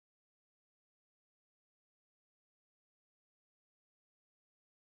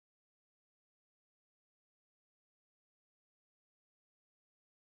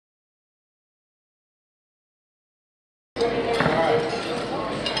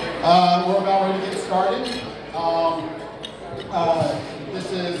We're about ready to get started.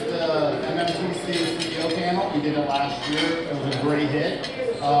 This is the MMTC CEO panel. We did it last year. It was a great hit.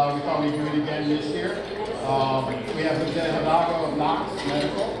 We thought we'd do it again this year. We have Lieutenant Hidalgo of Knox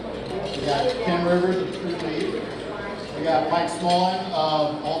Medical. We got Kim Rivers of Trulieve. We got Mike Smolin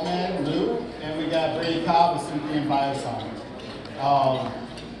of AltMed, Lou, and we got Brady Cobb of Scythian Bioscience.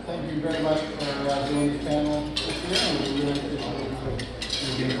 Thank you very much for doing this panel this year, and we really appreciate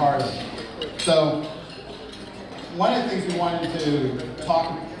you being part of it. So, one of the things we wanted to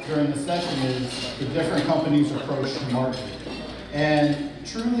talk during the session is the different companies' approach to market. And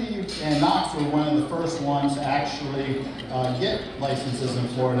Trulieve and Knox were one of the first ones to actually get licenses in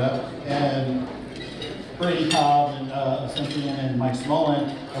Florida. And Brady Cobb and Scythian and Mike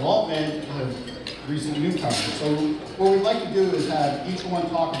Smolin of AltMed have recent newcomers. So what we'd like to do is have each one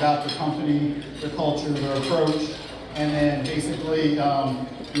talk about the company, their culture, their approach, and then basically, we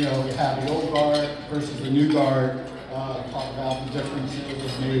have the old guard versus the new guard, talk about the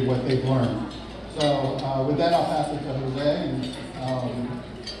differences and maybe what they've learned. So with that, I'll pass it to Jose. And,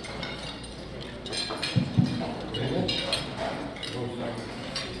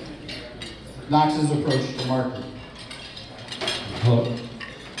 Knox's approach to market. Hello.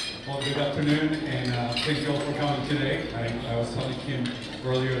 Well, good afternoon, and thank you all for coming today. I was telling Kim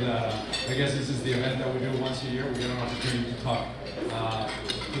earlier that I guess this is the event that we do once a year. We get an opportunity to talk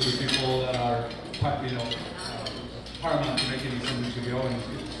to the people that are, paramount to making these things to go, and it's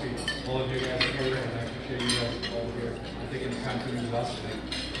good to see all of you guys here, and I appreciate you guys all here taking the time to meet with us today.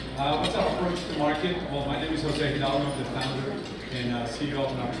 What's our approach to market? Well, my name is Jose Hidalgo. I'm the founder and CEO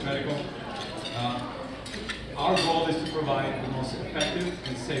of Knox Medical. Our goal is to provide the most effective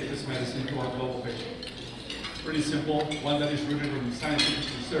and safest medicine to our global patients. Pretty simple, one that is rooted in scientific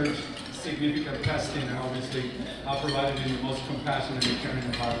research, significant testing, and obviously provided in the most compassionate and caring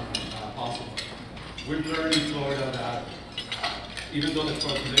environment possible. We've learned in Florida that even though the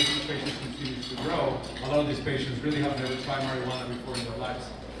population of patients continues to grow, a lot of these patients really have never tried marijuana before in their lives.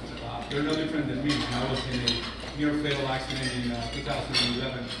 They're no different than me. I was in a near-fatal accident in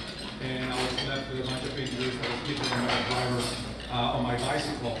 2011. And I was left with a bunch of injuries. I was hit by a driver on my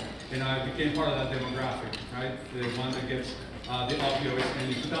bicycle, and I became part of that demographic, right? The one that gets the opioids. And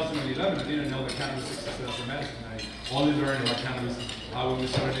in 2011, I didn't know that cannabis existed as a medicine. I only learned about cannabis when we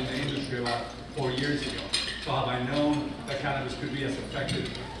started in the industry about 4 years ago. So had I known that cannabis could be as effective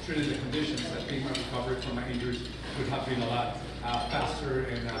treating the conditions, I think my recovery from my injuries would have been a lot faster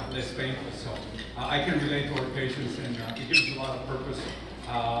and less painful. So I can relate to our patients, and it gives us a lot of purpose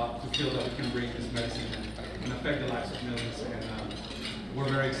to feel that we can bring this medicine and affect the lives of millions. And we're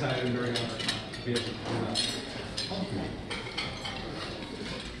very excited and very honored to be able to do that.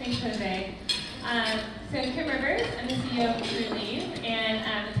 Thanks, Jose. So Kim Rivers, I'm the CEO of Trulieve,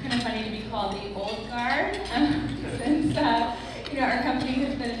 and it's kind of funny to be called the old guard since our company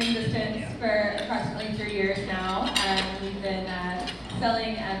has been in existence for approximately 3 years now. We've been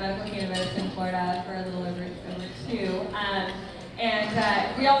selling medical cannabis in Florida for a little over 2.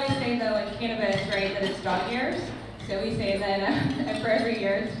 And we always say, though, in cannabis, right, that it's dog years. So we say that for every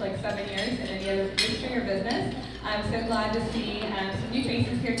year, it's like 7 years in any other industry or business. I'm so glad to see some new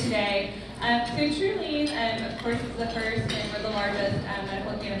faces here today. So Trulieve, of course, is the first, and we're the largest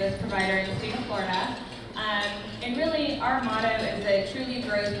medical cannabis provider in the state of Florida. And really, our motto is that Trulieve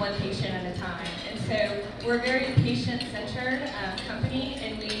grows one patient at a time. And so we're a very patient-centered company,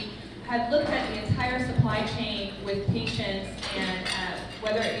 and we have looked at the entire supply chain with patients, and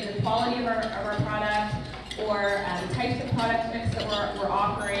whether it be the quality of our product or the types of product mix that we're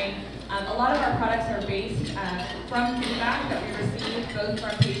offering. A lot of our products are based from feedback that we receive both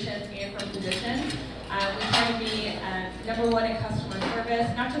from patients and from physicians. We try to be #1 in customer service,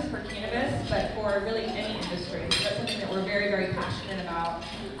 not just for cannabis, but for really any industry. So that's something that we're very, very passionate about.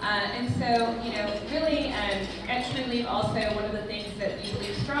 And so, really at Trulieve also, one of the things that we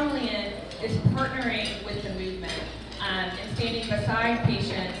believe strongly in is partnering with the movement and standing beside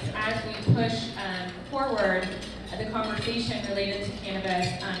patients as we push forward the conversation related to cannabis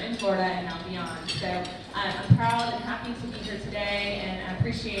in Florida and now beyond. So I'm proud and happy to be here today, and I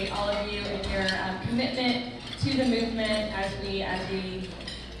appreciate all of you and your commitment to the movement as we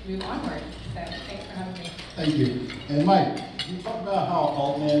move onward. So thanks for having me. Thank you. And Mike, can you talk about how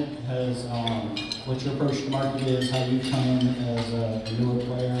AltMed has, what your approach to market is, how you come in as a newer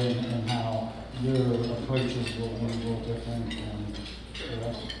player, and how your approaches will be a little different than the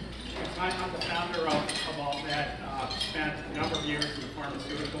rest? I'm the founder of AltMed. Spent a number of years in the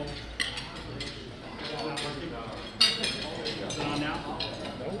pharmaceutical. Is that not working? Is it on now?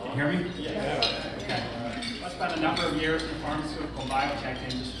 Can you hear me? Yeah. Okay. spent a number of years in the pharmaceutical and biotech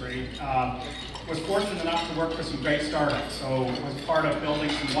industry. Was fortunate enough to work for some great startups, so was part of building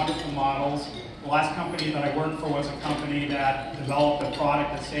some wonderful models. The last company that I worked for was a company that developed a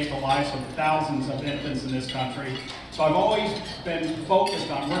product that saved the lives of thousands of infants in this country. So I've always been focused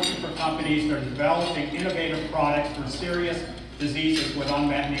on working for companies that are developing innovative products for serious diseases with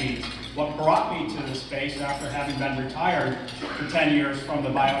unmet needs. What brought me to this space after having been retired for 10 years from the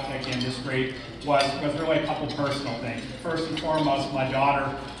biotech industry was really a couple personal things. First and foremost, my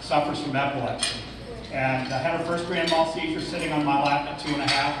daughter suffers from epilepsy. And I had her first grand mal seizure sitting on my lap at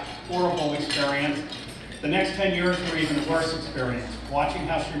 2.5. Horrible experience. The next 10 years were even a worse experience, watching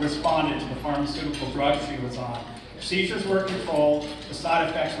how she responded to the pharmaceutical drugs she was on. Seizures were controlled, the side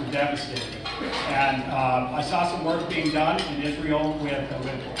effects were devastating. And I saw some work being done in Israel with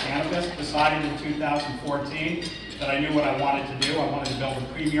cannabis, decided in 2014 that I knew what I wanted to do. I wanted to build a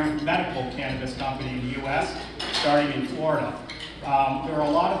premier medical cannabis company in the US, starting in Florida. There are a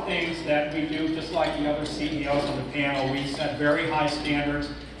lot of things that we do, just like the other CEOs on the panel. We set very high standards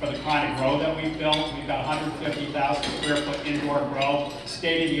for the kind of grow that we've built. We've got 150,000 square foot indoor grow,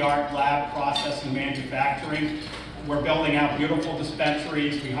 state-of-the-art lab processing manufacturing. We're building out beautiful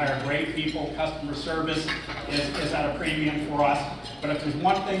dispensaries. We hire great people. Customer service is at a premium for us. But if there's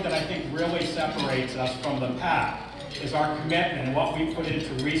one thing that I think really separates us from the pack, is our commitment and what we put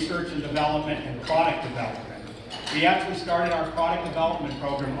into research and development and product development. We actually started our product development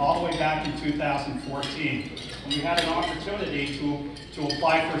program all the way back in 2014. When we had an opportunity to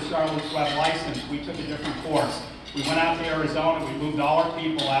apply for a Charlotte's Web license, we took a different course. We went out to Arizona, we moved all our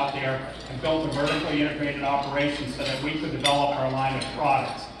people out there and built a vertically integrated operation so that we could develop our line of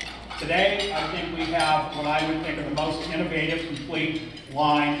products. Today, I think we have what I would think are the most innovative, complete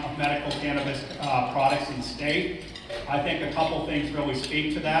line of medical cannabis products in the state. I think a couple things really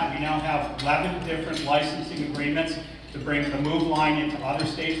speak to that. We now have 11 different licensing agreements to bring the MOVE line into other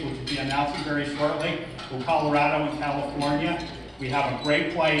states, which will be announcing very shortly, with Colorado and California. We have a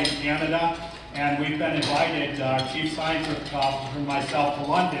great play in Canada, and we've been invited, Chief Scientific Officer and myself,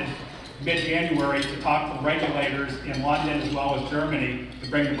 to London mid-January to talk to the regulators in London as well as Germany to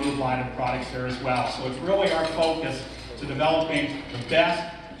bring the MOVE line of products there as well. So it's really our focus to developing the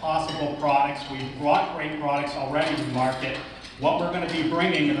best possible products. We've brought great products already to the market. What we're going to be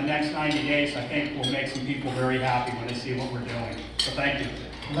bringing in the next 90 days, I think, will make some people very happy when they see what we're doing. So thank you.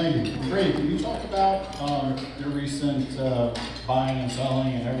 Thank you. Great. Can you talk about your recent buying and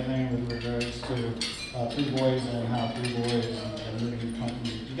selling and everything with regards to Three Boys and how Three Boys and your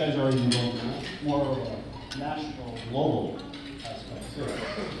company, you guys are even doing more of a national, global aspect too.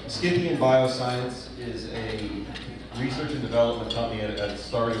 Scythian Bioscience is a research and development company that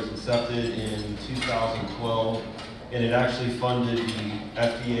started, was incepted in 2012, and it actually funded the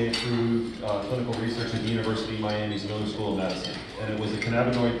FDA-approved clinical research at the University of Miami's Miller School of Medicine. And it was a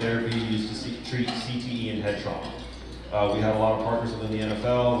cannabinoid therapy used to treat CTE and head trauma. We had a lot of partners within the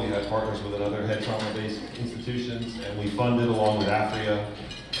NFL, we had partners within other head trauma-based institutions, and we funded, along with Afria,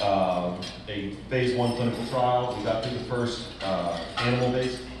 a phase 1 clinical trial. We got through the first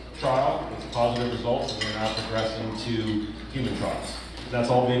animal-based trial with positive results, and we're now progressing to human trials. That's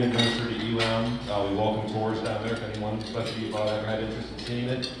all being administered at UM. We welcome tours down there if anyone, especially if ever had interest in seeing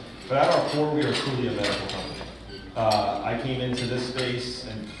it. But at our core, we are truly a medical company. I came into this space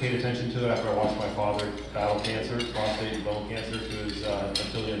and paid attention to it after I watched my father battle cancer, prostate and bone cancer,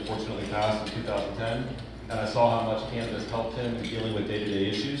 until he unfortunately passed in 2010. And I saw how much cannabis helped him in dealing with day-to-day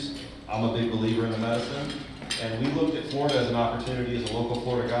issues. I'm a big believer in the medicine. And we looked at Florida as an opportunity as a local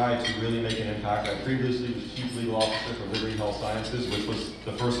Florida guy to really make an impact. I previously was Chief Legal Officer for Liberty Health Sciences, which was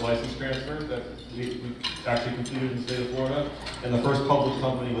the first license transfer that we actually completed in the state of Florida, and the first public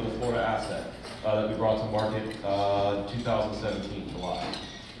company with a Florida asset that we brought to market 2017, July.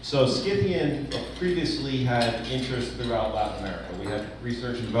 So Scythian previously had interest throughout Latin America. We had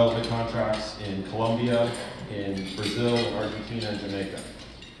research and development contracts in Colombia, in Brazil, in Argentina, and Jamaica.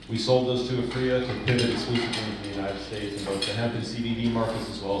 We sold those to Afria to pivot exclusively into the United States in both the hemp and CBD markets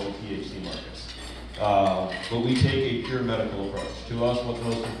as well as the THC markets. But we take a pure medical approach. To us, what's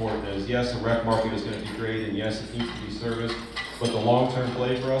most important is, yes, the rec market is going to be great, and yes, it needs to be serviced, but the long-term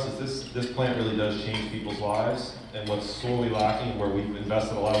play for us is this plant really does change people's lives, and what's sorely lacking, where we've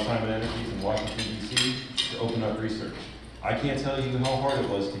invested a lot of time and energies in Washington, D.C., to open up research. I can't tell you how hard it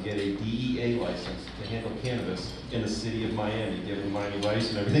was to get a DEA license to handle cannabis in the city of Miami, given the Miami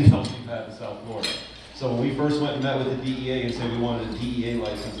Vice and everything else we've had in South Florida. So when we first went and met with the DEA and said we wanted a DEA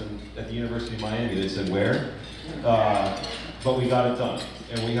license at the University of Miami, they said, where? but we got it done.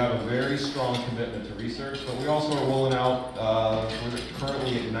 And we have a very strong commitment to research, but we also are rolling out, we're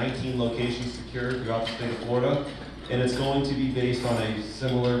currently at 19 locations secured throughout the state of Florida, and it's going to be based on a,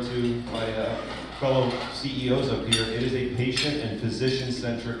 similar to my fellow CEOs up here, it is a patient and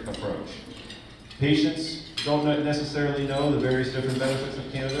physician-centric approach. Patients don't necessarily know the various different benefits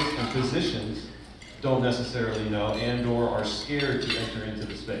of cannabis, and physicians don't necessarily know and or are scared to enter into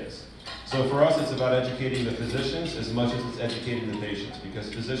the space. So for us, it's about educating the physicians as much as it's educating the patients,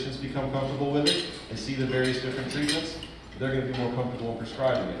 because physicians become comfortable with it and see the various different treatments, they're going to be more comfortable in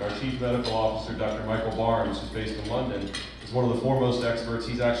prescribing it. Our Chief Medical Officer, Dr. Michael Barnes, who's based in London, is one of the foremost experts.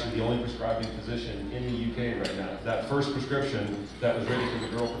 He's actually the only prescribing physician in the UK right now. That first prescription that was ready for the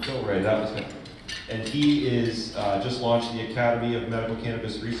girl for Tilray, that was him. And he is just launched the Academy of Medical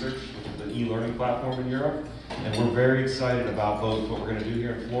Cannabis Research, which is an e-learning platform in Europe. And we're very excited about both what we're going to do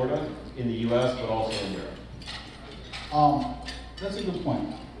here in Florida, in the US, but also in Europe. That's a good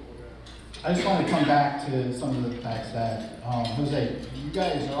point. I just want to come back to some of the facts that, Jose, you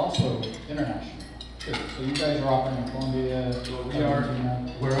guys are also international. Too. So you guys are operating in Colombia,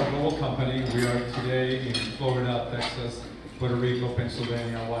 We're a global company. We are today in Florida, Texas, Puerto Rico,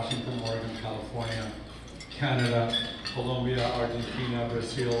 Pennsylvania, Washington, Oregon, California, Canada, Colombia, Argentina,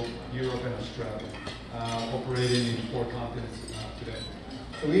 Brazil, Europe, and Australia. Operating in 4 continents today.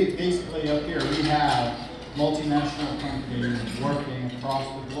 So we basically up here, we have multinational companies working across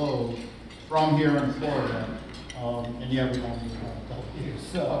the globe from here in Florida, and yet we don't even have adult use.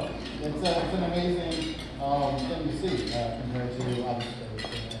 So it's an amazing thing to see compared to other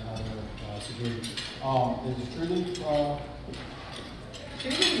states and other securities. Is Trulieve?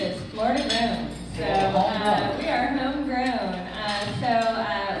 Trulieve is Florida grown. So we are homegrown.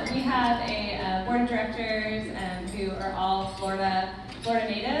 So we have a board of directors who are all Florida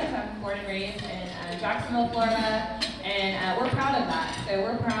natives. I'm born and raised in Jacksonville, Florida, and we're proud of that. So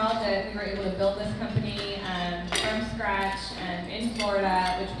we're proud that we were able to build this company from scratch in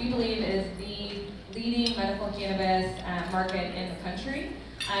Florida, which we believe is the leading medical cannabis market in the country.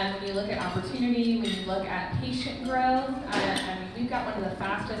 When you look at opportunity, when you look at patient growth, we've got one of the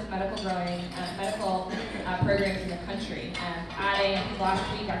fastest medical programs in the country. Adding, I think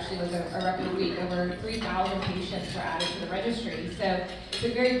last week actually was a record week, over 3,000 patients were added to the registry. So it's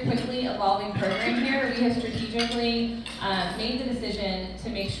a very quickly evolving program here. We have strategically made the decision to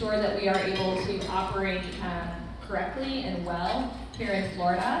make sure that we are able to operate correctly and well here in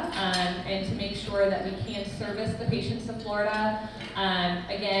Florida, and to make sure that we can service the patients of Florida.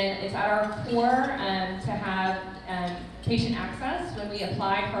 Again, it's at our core to have patient access. When we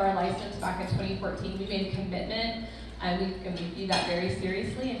applied for our license back in 2014, we made a commitment, and we view that very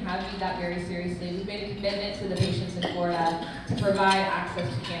seriously and have viewed that very seriously. We've made a commitment to the patients in Florida to provide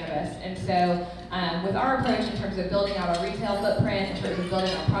access to cannabis. And so with our approach in terms of building out our retail footprint, in terms of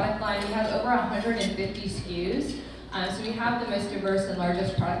building our product line, we have over 150 SKUs. So we have the most diverse and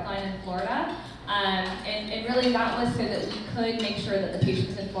largest product line in Florida. And really that was so that we could make sure that the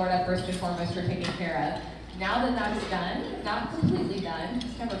patients in Florida, first and foremost, are taken care of. Now that that's done, not completely done,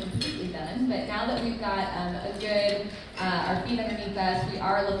 it's never completely done, but now that we've got a good, our feet underneath us, we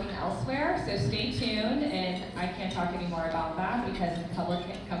are looking elsewhere, so stay tuned, and I can't talk anymore about that because I'm a public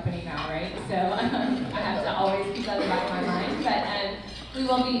company now, right? So I have to always keep that in the back of my mind,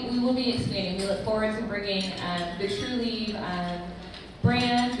 but we will be expanding. We look forward to bringing the Trulieve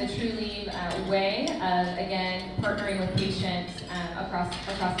brand, the Trulieve way of, again, partnering with patients across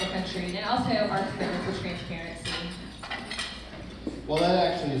the country, and also our commitment to transparency. Well, that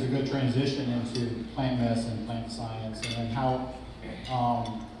actually is a good transition into plant medicine, plant science, and then how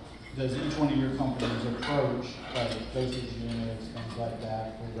does each one of your companies approach like dosage units, things like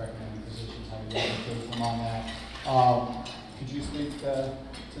that? We recommend physicians how you educate them on that. Could you speak to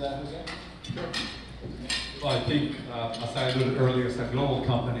that, Jose? Sure. Well, I think, as I alluded earlier, as a global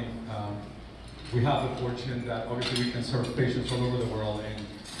company, we have the fortune that obviously we can serve patients all over the world.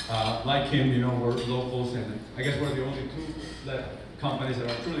 And like him, you know, we're locals, and I guess we're the only 2 companies that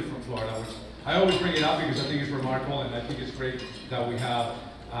are truly from Florida, which I always bring it up because I think it's remarkable, and I think it's great that we have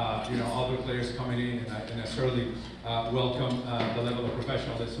you know, other players coming in, and I certainly welcome the level of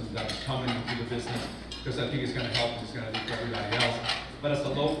professionalism that's coming into the business, because I think it's going to help and it's going to do for everybody else. But as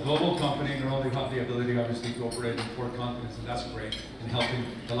a global company, not only have the ability, obviously, to operate in 4 continents, and that's great, and helping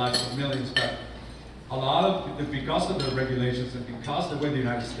the lives of millions, but a lot of, because of the regulations and because of the way the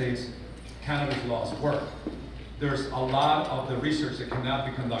United States cannabis laws work, there's a lot of the research that cannot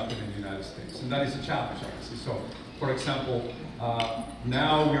be conducted in the United States, and that is a challenge, obviously. So, for example,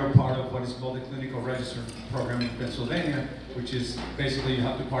 now we are part of what is called the Clinical Register Program in Pennsylvania, which is basically you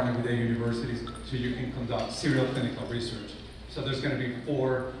have to partner with 8 universities so you can conduct serial clinical research. So there's going to be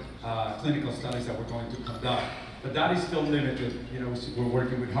 4 clinical studies that we're going to conduct. But that is still limited. You know, we're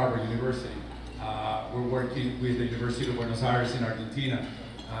working with Harvard University. We're working with the University of Buenos Aires in Argentina,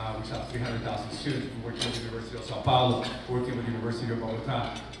 which has 300,000 students. We're working with the University of Sao Paulo. We're working with the University of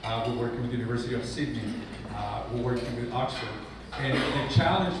Bogota. We're working with the University of Sydney. We're working with Oxford. And the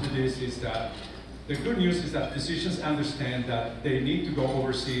challenge with this is that the good news is that physicians understand that they need to go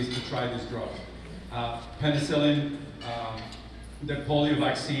overseas to try these drugs. Penicillin, the polio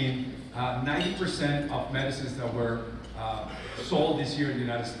vaccine, 90% of medicines that were sold this year in the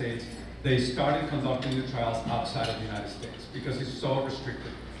United States, they started conducting the trials outside of the United States because it's so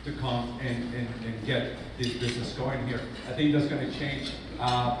restricted to come and get this business going here. I think that's going to change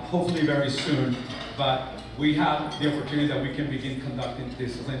hopefully very soon, but we have the opportunity that we can begin conducting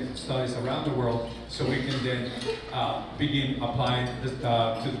these clinical studies around the world so we can then begin applying this,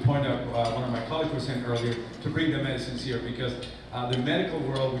 to the point of one of my colleagues was saying earlier, to bring the medicines here, because the medical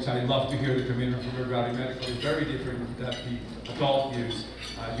world, which I love to hear the community from everybody medical, is very different than the adult use.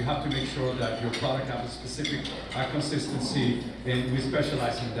 You have to make sure that your product has a specific consistency, and we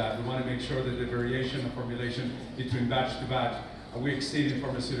specialize in that. We want to make sure that the variation of formulation between batch to batch, we exceed in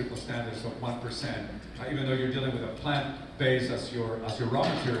pharmaceutical standards of 1%. Even though you're dealing with a plant base as your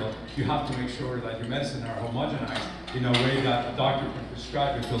raw material, you have to make sure that your medicine are homogenized in a way that a doctor can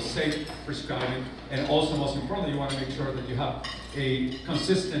prescribe it, feel safe prescribing, and also most importantly, you want to make sure that you have a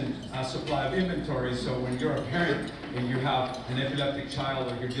consistent supply of inventory, so when you're a parent and you have an epileptic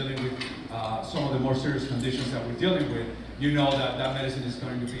child or you're dealing with some of the more serious conditions that we're dealing with, you know that that medicine is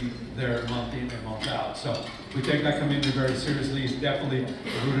going to be there month in and month out. So we take that commitment very seriously. It's definitely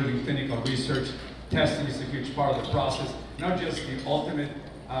rooted in clinical research. Testing is a huge part of the process, not just the ultimate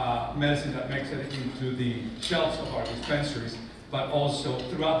medicine that makes it into the shelves of our dispensaries, but also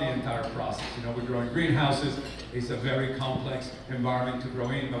throughout the entire process. You know, we grow in greenhouses. It's a very complex environment to grow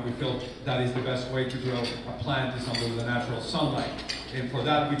in, but we feel that is the best way to grow a plant is under the natural sunlight. And for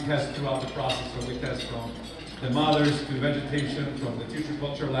that, we test throughout the process. So we test from the mothers to vegetation, from the tissue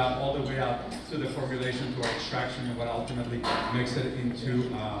culture lab all the way out to the formulation, to our extraction, and what ultimately makes it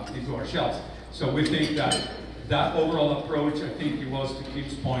into our shelves. So we think that that overall approach, I think it was, to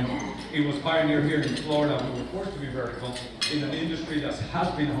Keith's point, it was pioneered here in Florida. We were forced to be vertical in an industry that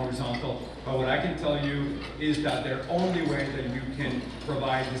has been horizontal. But what I can tell you is that the only way that you can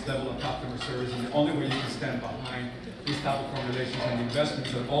provide this level of customer service, and the only way you can stand behind these type of formulations and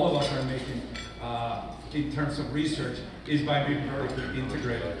investments that all of us are making in terms of research, is by being vertically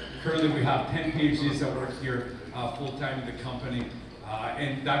integrated. Currently, we have 10 PhDs that work here full-time in the company,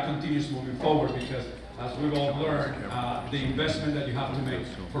 and that continues moving forward because, as we've all learned, the investment that you have to make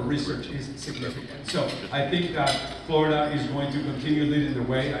for research is significant. So I think that Florida is going to continue leading the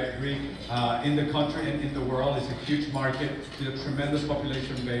way. I agree. In the country and in the world, it's a huge market, with a tremendous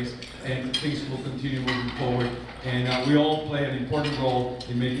population base, and things will continue moving forward. And we all play an important role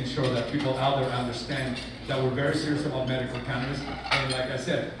in making sure that people out there understand that we're very serious about medical cannabis. And like I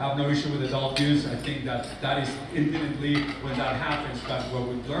said, I have no issue with adult use. I think that that is infinitely when that happens. But what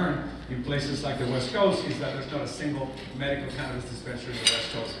we've learned in places like the West Coast is that there's not a single medical cannabis dispensary in the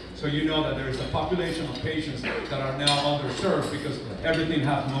West Coast. So you know that there is a population of patients that are now underserved because everything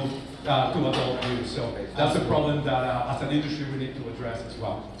has moved to adult use. So that's a problem that as an industry we need to address as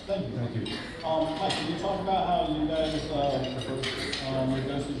well. Thank you. Thank you. Mike, can you talk about how you guys, your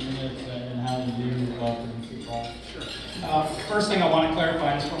dosage units and how you produce the product? Sure. First thing I want to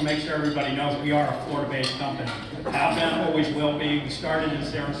clarify, I just want to make sure everybody knows we are a Florida-based company. Have been, always will be. We started in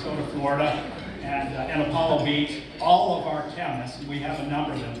Sarasota, Florida, and Apollo Beach. All of our chemists, we have a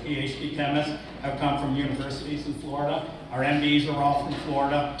number of them, PhD chemists, have come from universities in Florida. Our MDs are all from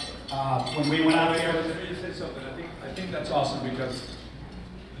Florida. When we went out there... Let me say something. I think that's awesome because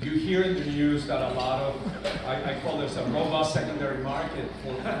you hear in the news that a lot of, I call this a robust secondary market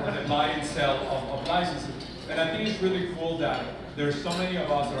for the buy and sell of licenses. And I think it's really cool that there's so many of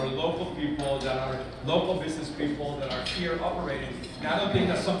us that are local people, that are local business people, that are here operating. And I don't think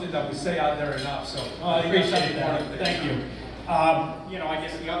that's something that we say out there enough. So I appreciate that. Thank you. You know, I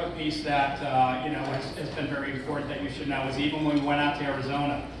guess the other piece that, you know, has been very important that you should know is even when we went out to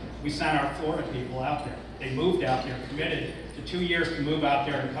Arizona, we sent our Florida people out there. They moved out there, committed to 2 years to move out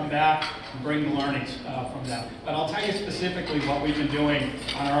there and come back and bring the learnings from them. But I'll tell you specifically what we've been doing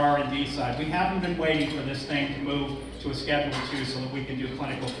on our R&D side. We haven't been waiting for this thing to move to a Schedule II so that we can do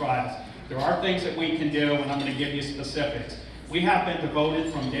clinical trials. There are things that we can do, and I'm going to give you specifics. We have been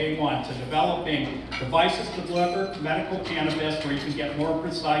devoted from day one to developing devices to deliver medical cannabis where you can get more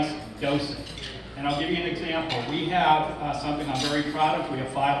precise dosing. And I'll give you an example. We have something I'm very proud of. We have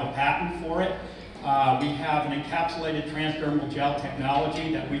filed a patent for it. We have an encapsulated transdermal gel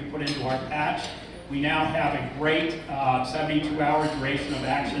technology that we put into our patch. We now have a great 72-hour duration of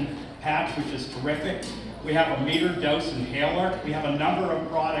action patch, which is terrific. We have a metered dose inhaler. We have a number of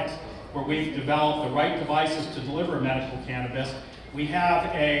products where we've developed the right devices to deliver medical cannabis. We have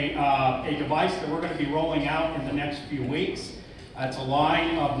a device that we're going to be rolling out in the next few weeks. It's a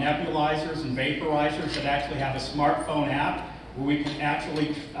line of nebulizers and vaporizers that actually have a smartphone app where we can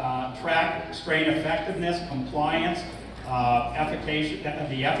actually track strain effectiveness, compliance,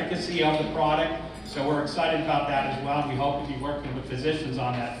 the efficacy of the product. So we're excited about that as well, and we hope to be working with physicians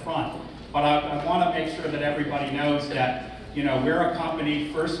on that front. But I want to make sure that everybody knows that, you know, we're a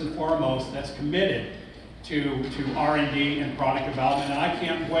company, first and foremost, that's committed to R&D and product development, and I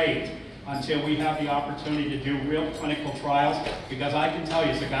can't wait until we have the opportunity to do real clinical trials, because I can tell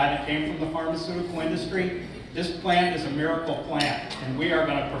you, as a guy that came from the pharmaceutical industry, this plant is a miracle plant, and we are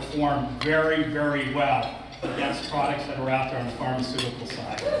going to perform very, very well against products that are out there on the pharmaceutical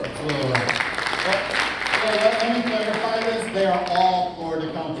side. Well, let me clarify this. They are all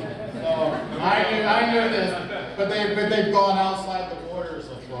Florida companies. So I knew this, but they've gone outside the borders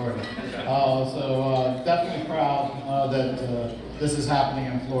of Florida. So definitely proud that this is happening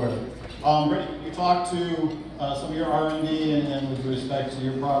in Florida. Brittany, you talked to some of your R&D and with respect to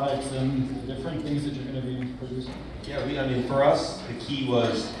your products and the different things that you're going to be producing. Yeah, I mean, for us, the key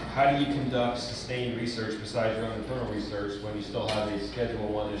was how do you conduct sustained research besides your own internal research when you still have a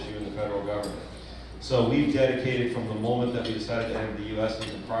Schedule I issue in the federal government? So we've dedicated from the moment that we decided to enter the U.S. and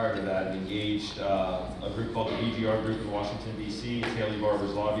even prior to that, engaged a group called the BGR Group in Washington, D.C. It's Haley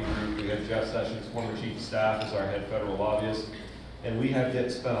Barber's lobby group. We have Jeff Sessions, former chief of staff, as our head federal lobbyist. And we have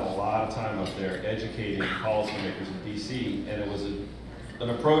spent a lot of time up there educating policymakers in D.C. And it was an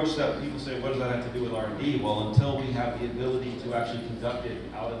approach that people say, what does that have to do with R&D? Well, until we have the ability to actually conduct it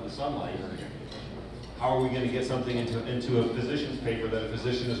out in the sunlight, how are we going to get something into a physician's paper that a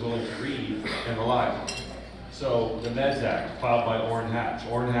physician is willing to read and rely on? So the MEDS Act, filed by Orrin Hatch.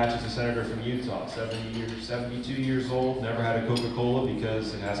 Orrin Hatch is a senator from Utah, 72 years old, never had a Coca-Cola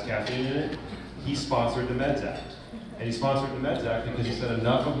because it has caffeine in it. He sponsored the MEDS Act. And he sponsored the MEDS Act because he said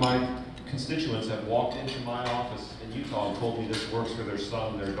enough of my constituents have walked into my office in Utah and told me this works for their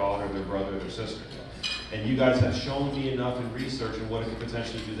son, their daughter, their brother, their sister. And you guys have shown me enough in research and what it could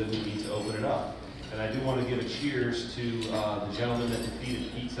potentially do that we need to open it up. And I do want to give a cheers to the gentleman that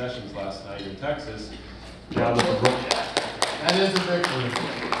defeated Pete Sessions last night in Texas. Now that is a victory.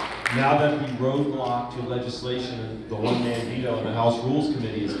 Now that the roadblock to legislation and the one-man veto in the House Rules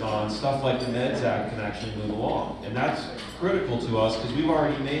Committee is gone, stuff like the MEDS Act can actually move along. And that's critical to us because we've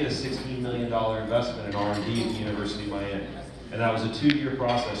already made a $16 million investment in R&D at the University of Miami. And that was a 2-year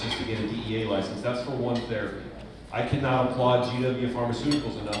process just to get a DEA license. That's for one therapy. I cannot applaud GW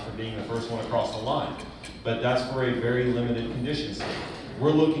Pharmaceuticals enough for being the first one across the line, but that's for a very limited condition state.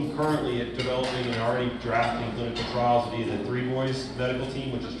 We're looking currently at developing and already drafting clinical trials via the Three Boys medical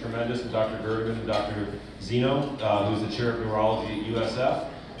team, which is tremendous, and Dr. Gerdeman and Dr. Zeno, who's the chair of neurology at USF,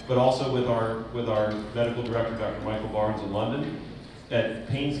 but also with our medical director, Dr. Michael Barnes in London, at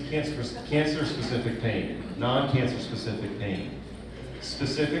cancer-specific pain, non-cancer-specific pain.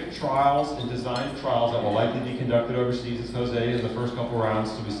 Specific trials and designed trials that will likely be conducted overseas as Jose in the first couple rounds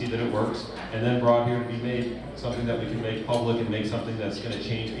so we see that it works, and then brought here to be made something that we can make public and make something that's going to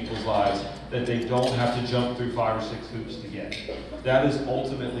change people's lives that they don't have to jump through 5 or 6 hoops to get. That is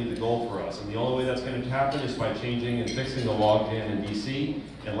ultimately the goal for us, and the only way that's going to happen is by changing and fixing the logjam in DC,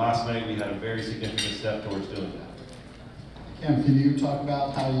 and last night we had a very significant step towards doing that. Kim, can you talk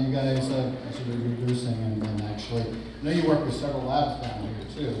about how you guys are reducing and actually, I know you work with several labs down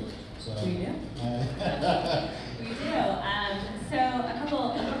here too. So. We do. We do. So a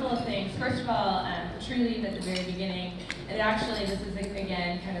couple of things. First of all, Trulieve at the very beginning, and actually this is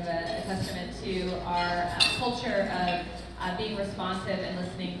again kind of a testament to our culture of being responsive and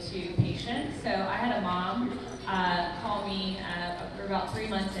listening to patients. So I had a mom call me, we're about 3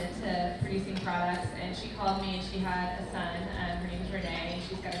 months into producing products, and she called me and she had a son, her name is Renee, and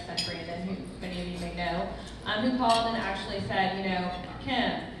she's got a son, Brandon, who many of you may know, who called and actually said, you know,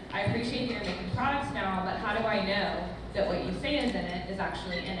 Kim, I appreciate that you're making products now, but how do I know that what you say is in it is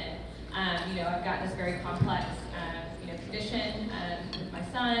actually in it? You know, I've got this very complex, condition with my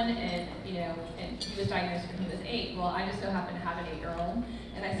son, and and he was diagnosed when he was 8. Well, I just so happen to have an 8-year-old,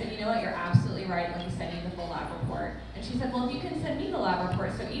 and I said, you know what, you're absolutely right. Let me send you the full lab report. And she said, well, if you can send me the lab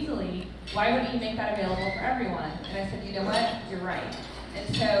report so easily, why wouldn't you make that available for everyone? And I said, you know what, you're right.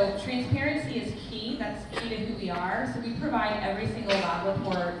 And so transparency is key. That's key to who we are. So we provide every single lab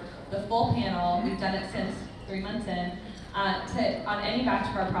report, the full panel. We've done it since 3 months in. on any batch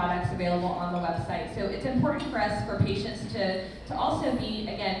of our products available on the website. So it's important for us, for patients to also be,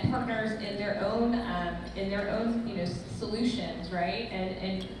 again, partners in their own solutions, right?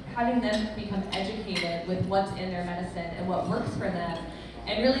 And having them become educated with what's in their medicine and what works for them.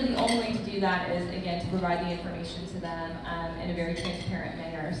 And really the only way to do that is, again, to provide the information to them in a very transparent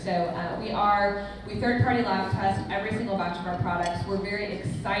manner. So we third-party lab test every single batch of our products. We're very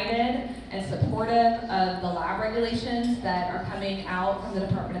excited and supportive of the lab regulations that are coming out from the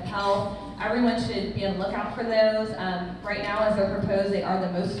Department of Health. Everyone should be on the lookout for those. Right now, as they're proposed, they are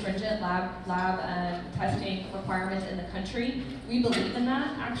the most stringent lab testing requirements in the country. We believe in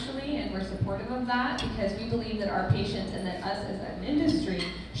that, actually, and we're supportive of that because we believe that our patients and that us as an industry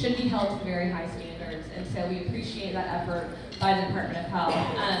should be held to very high standards. And so we appreciate that effort by the Department of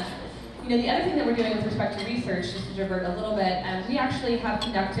Health. The other thing that we're doing with respect to research, just to divert a little bit, we actually have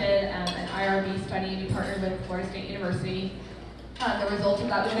conducted an IRB study. We partnered with Florida State University. The results of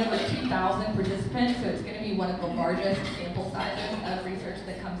that, we have over 2,000 participants, so it's going to be one of the largest sample sizes of research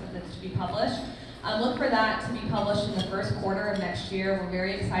that that's to be published. Look for that to be published in the first quarter of next year. We're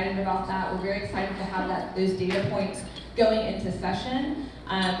very excited about that. We're very excited to have those data points going into session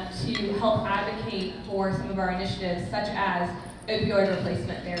to help advocate for some of our initiatives, such as opioid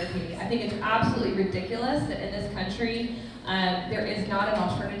replacement therapy. I think it's absolutely ridiculous that in this country there is not an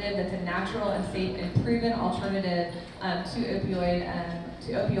alternative that's a natural and safe and proven alternative to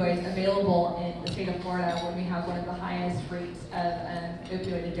opioids available in the state of Florida, where we have one of the highest rates of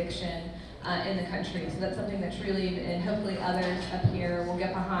opioid addiction in the country. So that's something that Trulieve and hopefully others up here will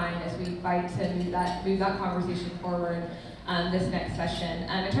get behind as we fight to move that conversation forward this next session.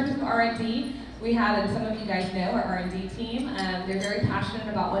 In terms of R&D, we have, and some of you guys know, our R&D team. They're very passionate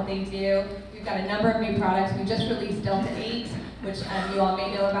about what they do. We've got a number of new products. We just released Delta 8, which you all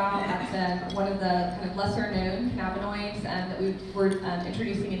may know about. That's one of the kind of lesser known cannabinoids that we're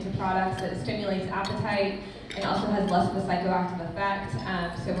introducing into products that stimulates appetite and also has less of a psychoactive effect.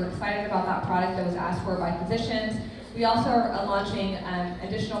 So we're excited about that product that was asked for by physicians. We also are launching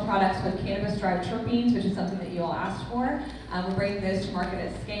additional products with cannabis-derived terpenes, which is something that you all asked for. We're bringing those to market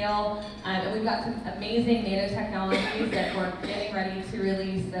at scale. And we've got some amazing nanotechnologies that we're getting ready to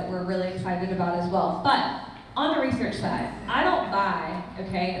release that we're really excited about as well. But on the research side, I don't buy,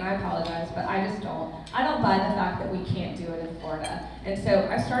 okay, and I apologize, but I just don't. I don't buy the fact that we can't do it in Florida. And so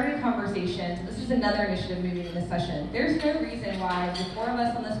I've started conversations. This is another initiative moving in this session. There's no reason why the four of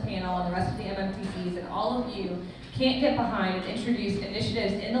us on this panel and the rest of the MMTCs and all of you can't get behind and introduce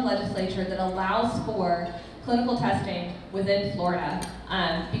initiatives in the legislature that allows for clinical testing within Florida,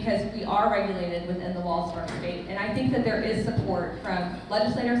 because we are regulated within the walls of our state. And I think that there is support from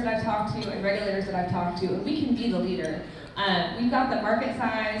legislators that I've talked to and regulators that I've talked to, and we can be the leader. We've got the market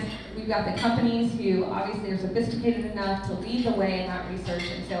size, we've got the companies who obviously are sophisticated enough to lead the way in that research,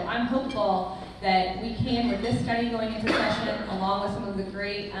 and so I'm hopeful that we can, with this study going into session, along with some of the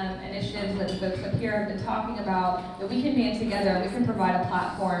great initiatives that the folks up here have been talking about, that we can band together, we can provide a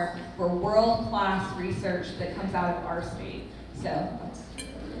platform for world-class research that comes out of our state. So, that's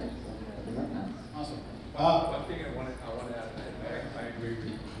Awesome. One thing I want to add, I agree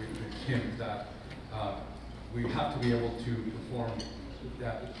with Kim that we have to be able to perform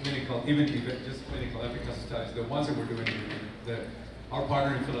that clinical, even just clinical efficacy studies, the ones that we're doing, our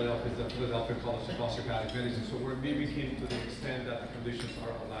partner in Philadelphia is the Philadelphia College of Osteopathic Medicine, so we're mimicking to the extent that the conditions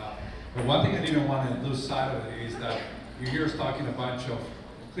are allowed. But one thing I didn't want to lose sight of it is that you hear us talking a bunch of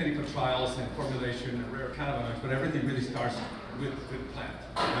clinical trials and formulation and rare cannabinoids, but everything really starts with plant,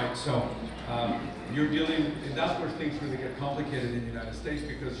 right? So you're dealing, and that's where things really get complicated in the United States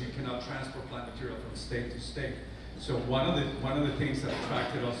because you cannot transfer plant material from state to state. So one of the things that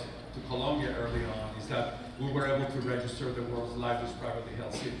attracted us to Colombia early on is that we were able to register the world's largest privately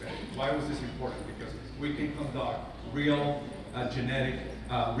held seedbed. Why was this important? Because we can conduct real genetic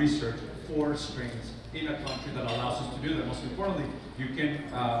research for strains in a country that allows us to do that. Most importantly, you can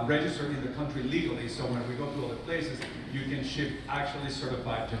register in the country legally, so when we go to other places, you can ship actually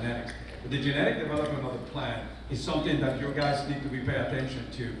certified genetics. The genetic development of the plant is something that you guys need to be paying attention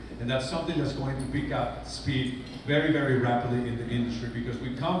to, and that's something that's going to pick up speed very, very rapidly in the industry because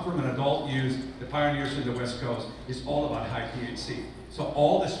we come from an adult use, the pioneers in the West Coast, is all about high THC. So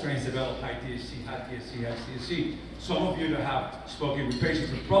all the strains develop high THC, high THC, high THC. Some of you that have spoken with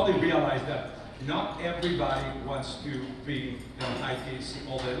patients have probably realized that not everybody wants to be on high THC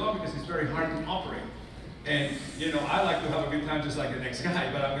all day long because it's very hard to operate. And, you know, I like to have a good time just like the next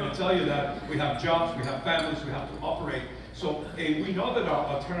guy, but I'm going to tell you that we have jobs, we have families, we have to operate. So, and we know that there are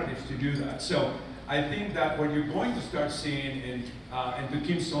alternatives to do that. So, I think that what you're going to start seeing in to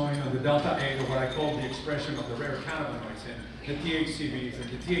Kim's point on the Delta 8, or what I call the expression of the rare cannabinoids, and the THCVs and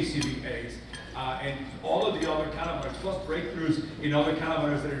the THCV-As, and all of the other cannabinoids, plus breakthroughs in other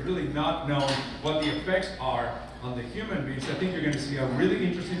cannabinoids that are really not known what the effects are on the human beings. I think you're going to see a really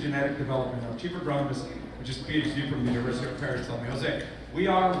interesting genetic development. Our chief agronomist, which is PhD from the University of Paris, told me, Jose, we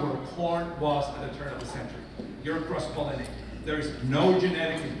are where corn was at the turn of the century. You're cross-pollinating. There is no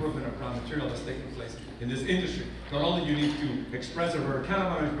genetic improvement of plant material that's taking place in this industry. Not only you need to express the rare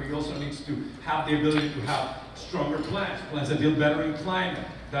cannabinoids, but you also need to have the ability to have stronger plants, plants that deal better in climate,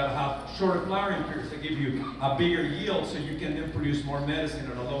 that have shorter flowering periods, that give you a bigger yield so you can then produce more medicine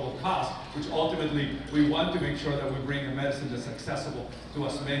at a lower cost, which ultimately we want to make sure that we bring a medicine that's accessible to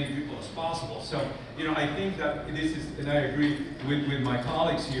as many people as possible. So, you know, I think that this is, and I agree with my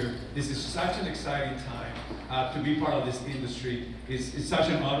colleagues here, this is such an exciting time to be part of this industry. It's such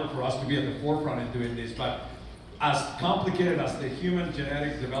an honor for us to be at the forefront in doing this, but as complicated as the human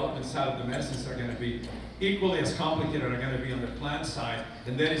genetic development side of the medicines are going to be, equally as complicated are going to be on the plant side,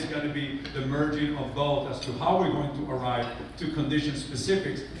 and then it's going to be the merging of both as to how we're going to arrive to condition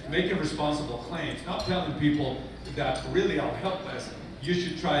specifics, making responsible claims, not telling people that really are helpless, you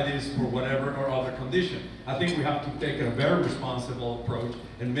should try this for whatever or other condition. I think we have to take a very responsible approach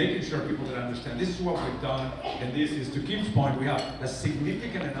and making sure people that understand this is what we've done, and this is, to Kim's point, we have a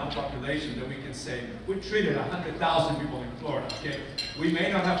significant enough population that we can say, we treated 100,000 people in Florida, okay? We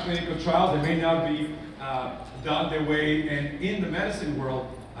may not have clinical trials, they may not be done their way, and in the medicine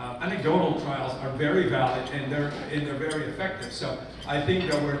world, anecdotal trials are very valid and they're very effective. So I think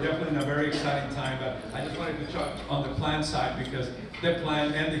that we're definitely in a very exciting time, but I just wanted to touch on the plant side because the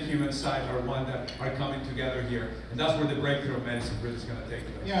plant and the human side are one that are coming together here, and that's where the breakthrough of medicine really is going to take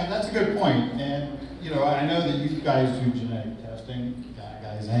place. Yeah, that's a good point. And you know, I know that you guys do genetic testing,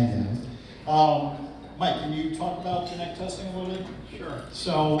 guys and gals. Mike, can you talk about genetic testing a little bit? Sure.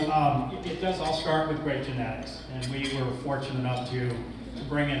 So it does all start with great genetics, and we were fortunate enough to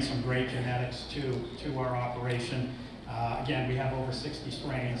bring in some great genetics to our operation. Again, we have over 60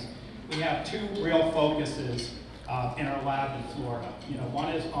 strains. We have two real focuses in our lab in Florida. You know, one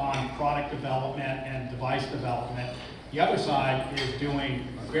is on product development and device development. The other side is doing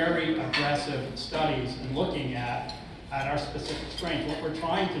very aggressive studies and looking at our specific strains. What we're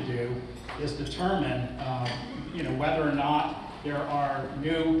trying to do is determine, you know, whether or not there are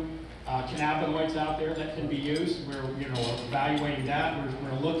new cannabinoids out there that can be used. We're, you know, evaluating that.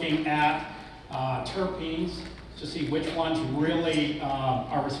 We're looking at terpenes to see which ones really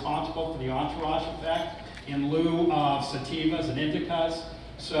are responsible for the entourage effect in lieu of sativas and indicas.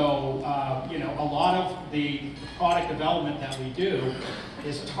 So, you know, a lot of the product development that we do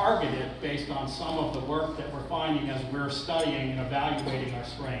is targeted based on some of the work that we're finding as we're studying and evaluating our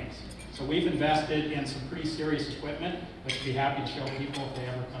strains. So we've invested in some pretty serious equipment, which we'd be happy to show people if they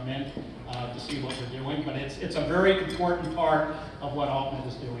ever come in to see what we're doing. But it's a very important part of what AltMed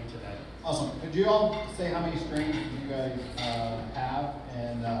is doing today. Awesome. Could you all say how many strains you guys have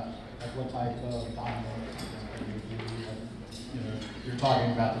and like what type of dominance you do? You know, you're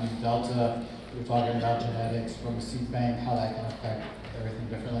talking about the new Delta, you're talking about genetics from a seed bank, how that can affect everything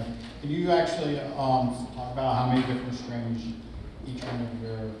differently. Can you actually talk about how many different strains each one of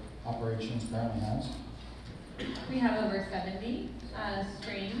your operations currently has? We have over 70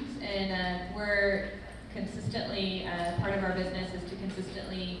 strains, and we're consistently, part of our business is to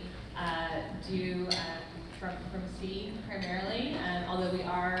consistently do from seed primarily, although we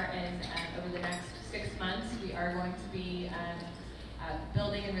are, over the next 6 months, we are going to be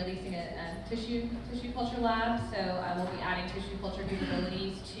building and releasing a tissue culture lab, so we'll be adding tissue culture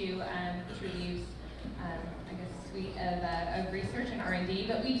capabilities to Trulieve's suite of research and R&D,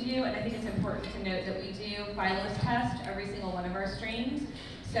 but we do, and I think it's important to note that we do phylos test every single one of our strains.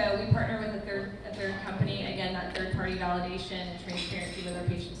 So we partner with a third company. Again, that third-party validation and transparency with our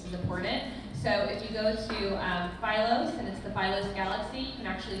patients is important. So if you go to Phylos, and it's the Phylos Galaxy, you can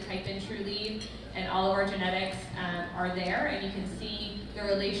actually type in Trulieve, and all of our genetics are there, and you can see the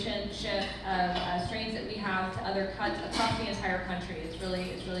relationship of strains that we have to other cuts across the entire country. It's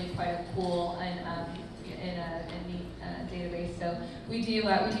really quite a cool and neat database. So we do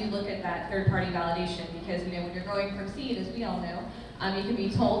look at that third-party validation because, you know, when you're growing from seed, as we all know, you can be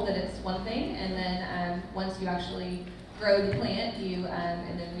told that it's one thing, and then once you actually grow the plant,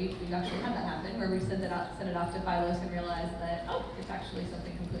 and then we actually had that happen where we send it off to Phylos and realize that, oh, it's actually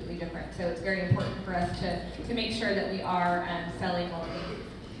something completely different. So it's very important for us to make sure that we are selling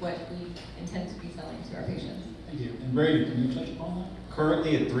what we intend to be selling to our patients. Thank you. And Brady, can you touch upon that?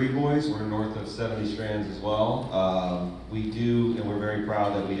 Currently at 3 boys, we're north of 70 strands as well. We do, and we're very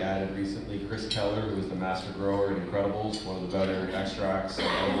proud that we added recently Chris Keller, who is the master grower at Incredibles, one of the better extracts and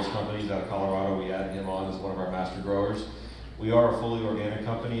edibles companies out of Colorado. We added him on as one of our master growers. We are a fully organic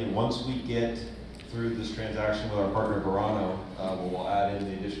company, and once we get through this transaction with our partner Verano, we'll add in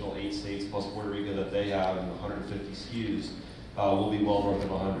the additional 8 states plus Puerto Rico that they have and 150 SKUs. We'll be well north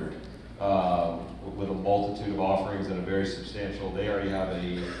of 100. With a multitude of offerings and a very substantial, they already have a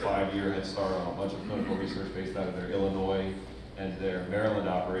 5-year head start on a bunch of clinical research based out of their Illinois and their Maryland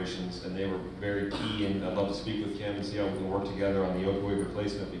operations, and they were very key, and I'd love to speak with Kim and see how we can work together on the opioid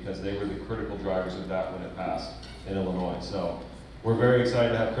replacement because they were the critical drivers of that when it passed in Illinois. So we're very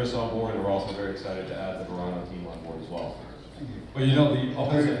excited to have Chris on board, and we're also very excited to add the Verano team on board as well. Well, you know, the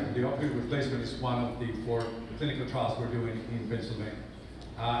opioid replacement is one of the 4 clinical trials we're doing in Pennsylvania.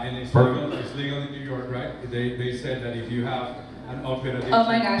 And it's legal in New York, right? They said that if you have an opioid addiction... Oh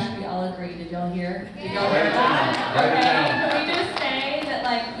my gosh, we all agree. Did y'all hear? Did y'all hear that? Okay, can we just say that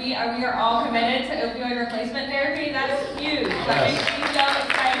like we are all committed to opioid replacement therapy? That's huge. That makes me so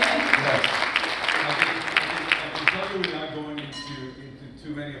excited. Yes. I can tell you without going into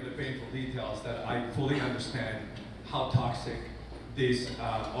too many of the painful details that I fully understand how toxic these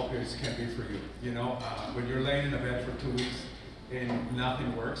opioids can be for you. You know, when you're laying in a bed for 2 weeks, and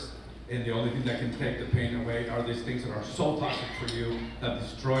nothing works, and the only thing that can take the pain away are these things that are so toxic for you, that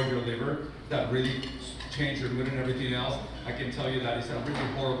destroy your liver, that really change your mood and everything else. I can tell you that it's a really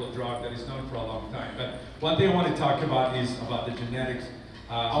horrible drug that is known for a long time. But one thing I want to talk about is about the genetics.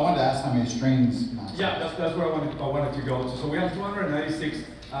 I wanted to ask how many strains. Yeah, that's where I wanted to go to. So we have 296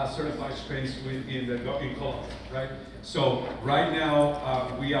 certified strains in Colombia, right? So right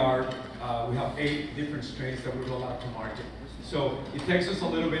now we have 8 different strains that we're allowed to market. So it takes us a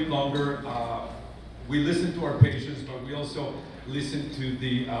little bit longer. We listen to our patients, but we also listen to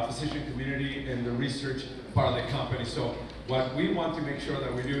the physician community and the research part of the company. So what we want to make sure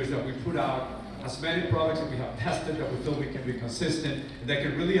that we do is that we put out as many products that we have tested that we feel we can be consistent and that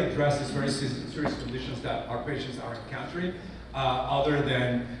can really address these very serious conditions that our patients are encountering.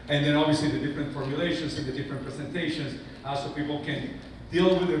 And then obviously the different formulations and the different presentations so people can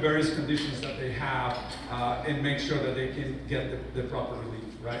deal with the various conditions that they have and make sure that they can get the proper relief,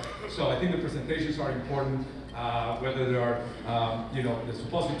 right? So I think the presentations are important, whether they are, the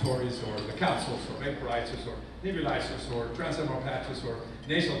suppositories or the capsules or vaporizers or nebulizers or transdermal patches or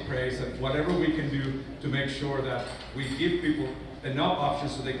nasal sprays and whatever we can do to make sure that we give people enough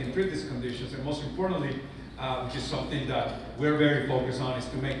options so they can treat these conditions. And most importantly, which is something that we're very focused on, is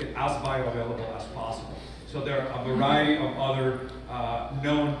to make it as bioavailable as possible. So there are a variety of other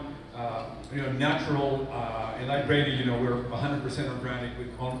known, natural, and like Brady, we're 100% organic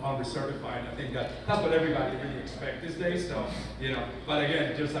with unrecertified. I think that's what everybody really expects these days. So, but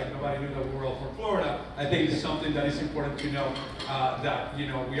again, just like nobody knew that we were all from Florida, I think it's something that is important to know that,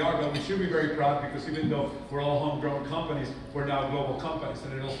 we are, but we should be very proud because even though we're all homegrown companies, we're now global companies,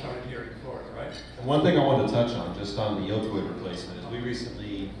 and it all started here in Florida, right? And one thing I wanted to touch on, just on the opioid replacement, is we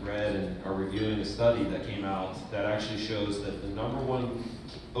recently read and are reviewing a study that came out that actually shows that the #1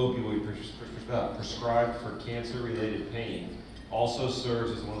 opioid prescribed for cancer-related pain also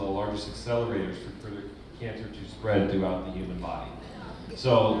serves as one of the largest accelerators for further cancer to spread throughout the human body.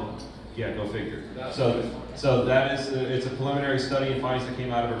 So, yeah, go figure. So that is, it's a preliminary study and findings that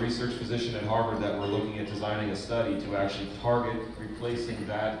came out of a research physician at Harvard that we're looking at designing a study to actually target replacing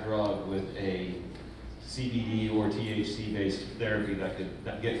that drug with a CBD or THC-based therapy that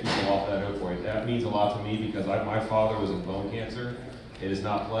could get people off that opioid. That means a lot to me because my father was in bone cancer. It is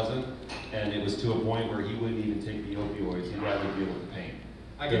not pleasant, and it was to a point where he wouldn't even take the opioids. He'd rather deal with the pain.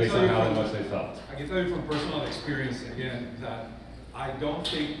 Based on how much they felt. I can tell you from personal experience, again, that I don't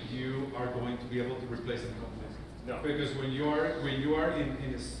think you are going to be able to replace them completely. No. Because when you are in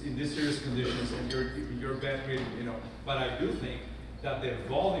these serious conditions and you're bedridden, but I do think that the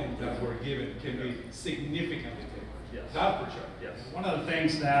volume that we're given can be significantly bigger. Yes. That for sure. Yes. One of the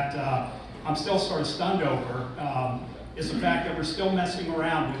things that I'm still sort of stunned over is the fact that we're still messing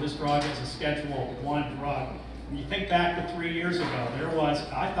around with this drug as a Schedule I drug. When you think back to 3 years ago, there was,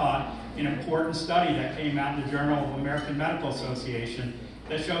 I thought, an important study that came out in the Journal of American Medical Association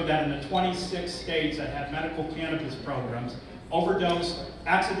that showed that in the 26 states that have medical cannabis programs,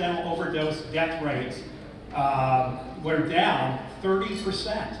 accidental overdose death rates were down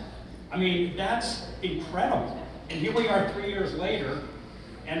 30%. I mean, that's incredible. And here we are 3 years later,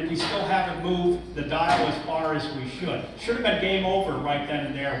 and we still haven't moved the dial as far as we should. Should have been game over right then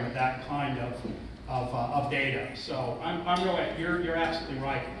and there with that kind of data. So I'm really, you're absolutely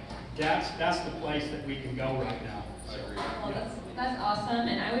right. That's the place that we can go right now. Well, that's awesome,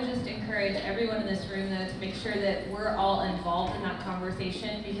 and I would just encourage everyone in this room, though, to make sure that we're all involved in that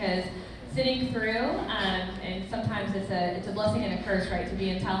conversation, because sitting through, and sometimes it's a blessing and a curse, right, to be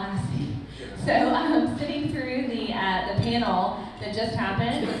in Tallahassee. So sitting through the panel that just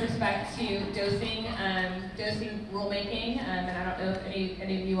happened with respect to dosing rulemaking, and I don't know if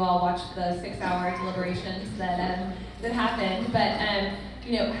any of you all watched the 6-hour deliberations that happened, but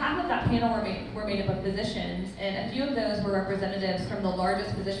you know, half of that panel were made up of physicians, and a few of those were representatives from the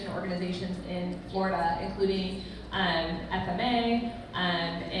largest physician organizations in Florida, including FMA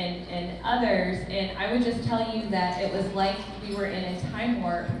and others. And I would just tell you that it was like we were in a time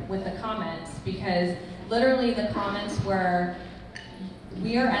warp with the comments, because literally the comments were,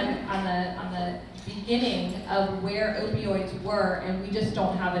 we are on the beginning of where opioids were, and we just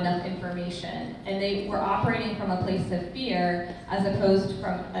don't have enough information. And they were operating from a place of fear as opposed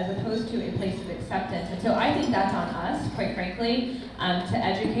to a place of acceptance. And so I think that's on us, quite frankly, to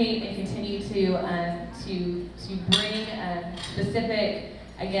educate and continue to bring specific,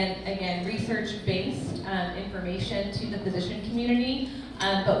 again, research-based information to the physician community.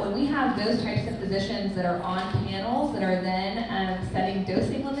 But when we have those types of physicians that are on panels that are then setting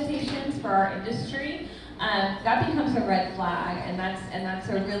dosing limitations for our industry, that becomes a red flag, and that's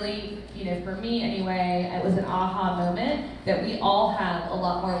a really, you know, for me anyway, it was an aha moment that we all have a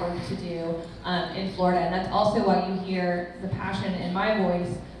lot more work to do in Florida, and that's also why you hear the passion in my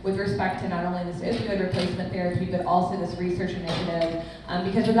voice with respect to not only this opioid replacement therapy, but also this research initiative,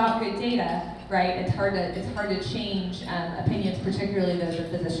 because without good data, right, it's hard to change opinions, particularly those of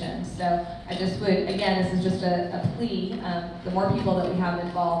physicians. So I just would, again, this is just a plea, the more people that we have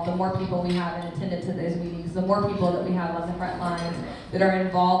involved, the more people we have in attendance at those meetings, the more people that we have on the front lines that are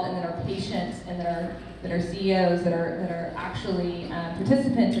involved and that are patients and that are CEOs, that are actually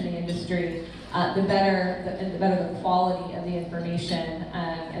participants in the industry, the better the quality of the information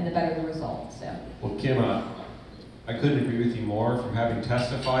and the better the results. So. Well, Kim, I couldn't agree with you more. From having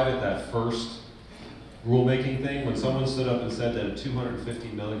testified at that first rulemaking thing, when someone stood up and said that a 250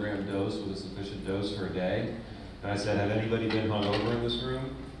 milligram dose was a sufficient dose for a day, and I said, have anybody been hungover in this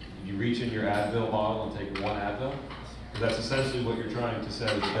room? You reach in your Advil bottle and take one Advil? Because that's essentially what you're trying to set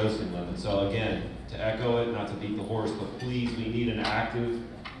as a dosing limit. So again, to echo it, not to beat the horse, but please, we need an active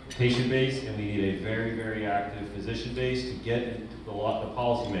patient base, and we need a very, very active physician base to get the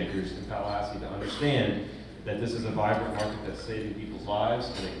policymakers in Tallahassee to understand that this is a vibrant market that's saving people's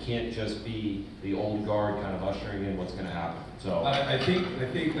lives, and it can't just be the old guard kind of ushering in what's going to happen. So I think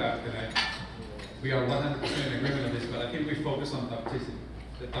that, and we are 100% in agreement on this, but I think we focus on toxicity.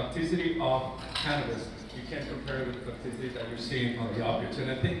 The toxicity of cannabis, you can't compare it with the toxicity that you're seeing on the opiates.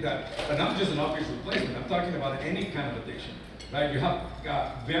 And I think that, but not just an opiate replacement, I'm talking about any kind of addiction. Right? You have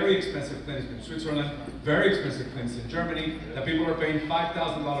got very expensive clinics in Switzerland, very expensive clinics in Germany, that people are paying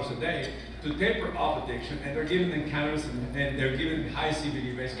 $5,000 a day to taper off addiction, and they're giving them cannabis, and they're giving high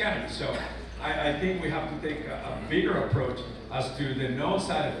CBD-based cannabis. So I think we have to take a bigger approach as to the known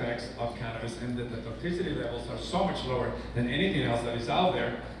side effects of cannabis, and that the toxicity levels are so much lower than anything else that is out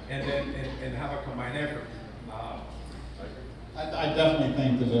there, and have a combined effort. I definitely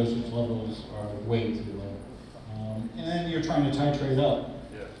think the dosage levels are way too low. And then you're trying to titrate up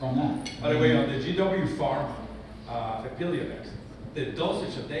from that. By the way, on the GW Pharma Affiliatex, the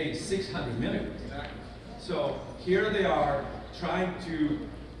dosage a day is 600 milligrams. So here they are trying to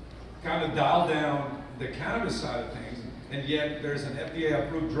kind of dial down the cannabis side of things, and yet there's an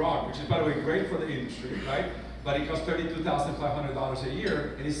FDA-approved drug, which is, by the way, great for the industry, right? But it costs $32,500 a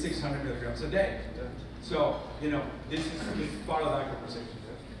year, and it's 600 milligrams a day. So, you know, this is part of that conversation.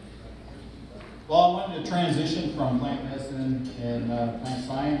 Well, I wanted to transition from plant medicine and plant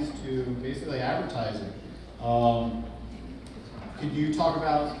science to basically advertising. Could you talk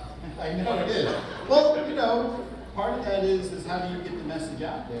about, I know it is. Well, you know, part of that is how do you get the message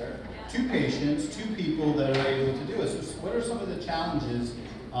out there to patients, to people that are able to do it. So what are some of the challenges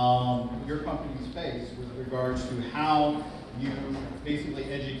your companies face with regards to how you basically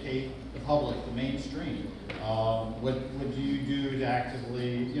educate the public, the mainstream? What do you do to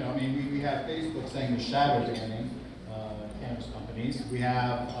actively, you know, I mean, we have Facebook saying the shadow banning cannabis companies. We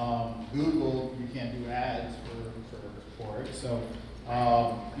have Google, you can't do ads for it. So,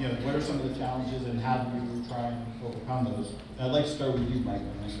 you know, what are some of the challenges and how do you try and overcome those? I'd like to start with you, Mike,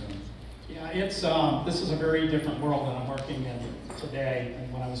 on this one. Yeah, it's this is a very different world than I'm working in today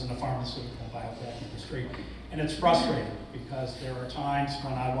and when I was in the pharmaceutical biotech industry. And it's frustrating because there are times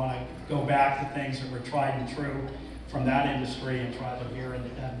when I want to go back to things that were tried and true from that industry and try them here, and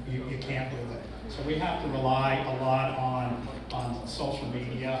you can't do it. So we have to rely a lot on social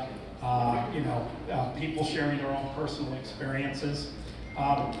media people sharing their own personal experiences.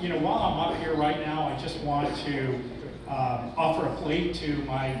 While I'm up here right now, I just want to offer a plea to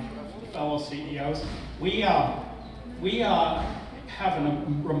my fellow CEOs. We have a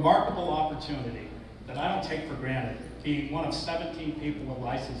remarkable opportunity that I don't take for granted, being one of 17 people with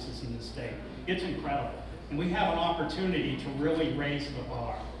licenses in the state. It's incredible. And we have an opportunity to really raise the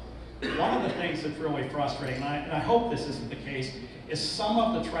bar. One of the things that's really frustrating, and I hope this isn't the case, is some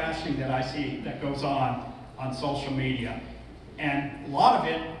of the trashing that I see that goes on social media. And a lot of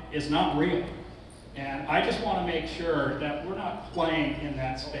it is not real. And I just want to make sure that we're not playing in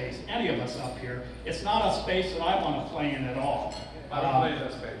that space, any of us up here. It's not a space that I want to play in at all. I don't play in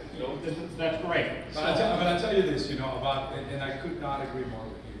that space. That's great. But I'll tell you this, about, and I could not agree more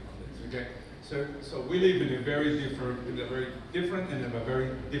with you on this, okay? So we live in a very different and in a very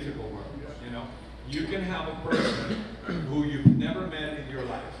difficult world, You can have a person who you've never met in your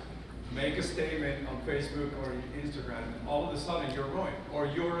life make a statement on Facebook or Instagram, and all of a sudden you're ruined, or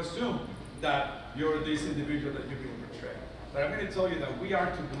you're assumed that you're this individual that you're being portrayed. But I'm going to tell you that we are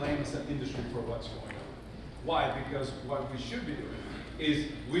to blame as an industry for what's going on. Why? Because what we should be doing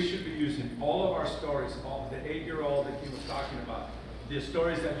is we should be using all of our stories, all the 8-year-old that he was talking about, the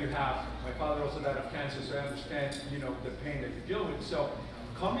stories that you have. My father also died of cancer, so I understand, the pain that you deal with. So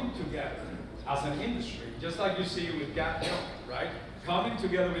coming together as an industry, just like you see with Gap Milk, right? Coming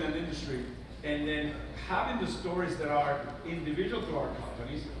together with an industry and then having the stories that are individual to our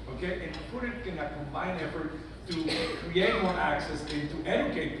companies, okay, and put it in a combined effort to create more access and to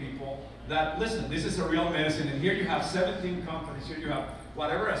educate people that, listen, this is a real medicine, and here you have 17 companies, here you have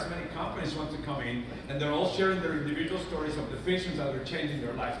whatever, as many companies want to come in, and they're all sharing their individual stories of the patients that are changing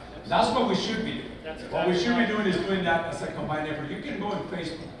their life. That's what we should be doing. What we should be doing is doing that as a combined effort. You can go on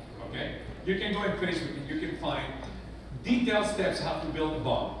Facebook, okay? You can go on Facebook and you can find detailed steps how to build a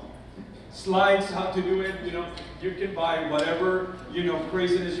bomb. Slides, how to do it, you can buy whatever,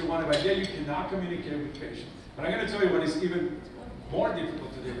 craziness you want to buy. Yeah, you cannot communicate with patients. But I'm going to tell you what is even more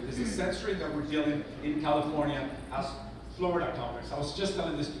difficult to deal with is the censoring that we're dealing in California as Florida companies. I was just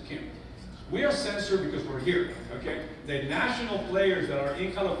telling this to Kim. We are censored because we're here, okay? The national players that are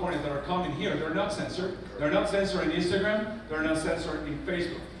in California that are coming here, they're not censored. They're not censored in Instagram. They're not censored in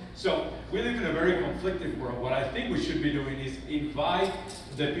Facebook. So we live in a very conflicted world. What I think we should be doing is invite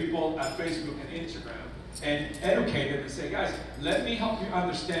the people at Facebook and Instagram and educate them and say, guys, let me help you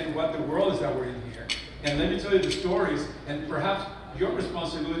understand what the world is that we're in here. And let me tell you the stories, and perhaps your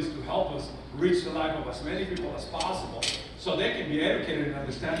responsibility is to help us reach the life of as many people as possible so they can be educated and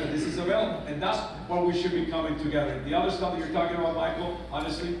understand that this is available. And that's what we should be coming together. The other stuff that you're talking about, Michael,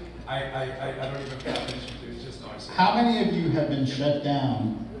 honestly, I don't even pay attention to. It's just noise. How many of you have been shut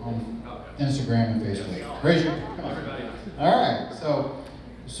down on Instagram and Facebook? Raise your hand. Come on. All right.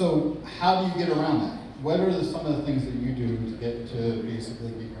 So how do you get around that? What are some of the things that you do to get to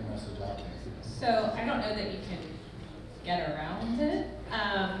basically get your message out there? So I don't know that you can get around it.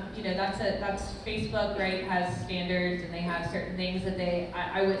 That's Facebook, right, has standards and they have certain things that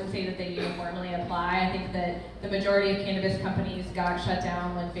I wouldn't say that they uniformly apply. I think that the majority of cannabis companies got shut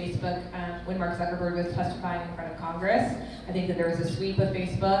down when Facebook, when Mark Zuckerberg was testifying in front of Congress. I think that there was a sweep of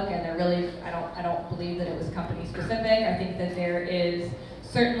Facebook, and I don't believe that it was company specific. I think that there is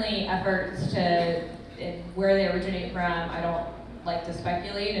certainly efforts to, where they originate from, I don't like to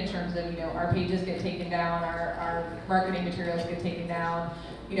speculate in terms of, our pages get taken down, our marketing materials get taken down,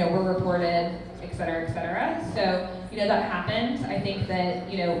 we're reported, et cetera, et cetera. So, that happens. I think that,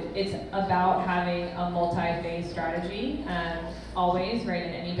 it's about having a multi-phase strategy, always, right,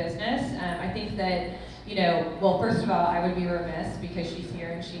 in any business. I think that, well, first of all, I would be remiss because she's here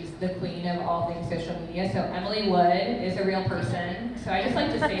and she's the queen of all things social media. So Emily Wood is a real person. So I just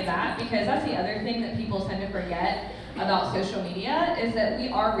like to say that because that's the other thing that people tend to forget about social media is that we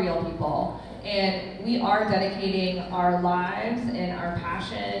are real people. And we are dedicating our lives and our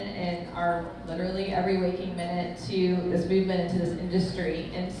passion and our literally every waking minute to this movement and to this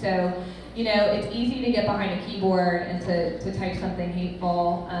industry. And so, it's easy to get behind a keyboard and to type something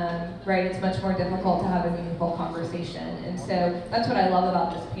hateful, right? It's much more difficult to have a meaningful conversation. And so that's what I love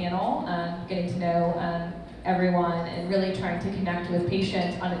about this panel, getting to know everyone and really trying to connect with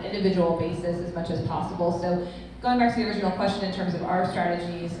patients on an individual basis as much as possible. So going back to the original question in terms of our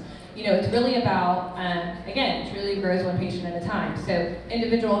strategies, it's really about, again, it really grows one patient at a time. So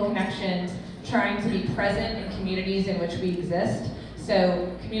individual connections, trying to be present in communities in which we exist.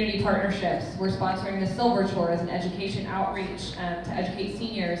 So community partnerships, we're sponsoring the Silver Tour as an education outreach to educate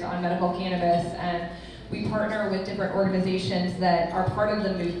seniors on medical cannabis. And we partner with different organizations that are part of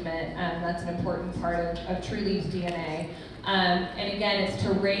the movement. That's an important part of Trulieve's DNA. And again, it's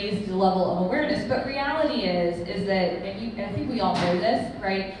to raise the level of awareness. But reality is that, and I think we all know this,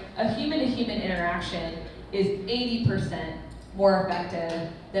 right? A human-to-human interaction is 80% more effective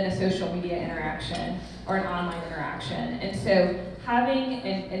than a social media interaction or an online interaction. And so having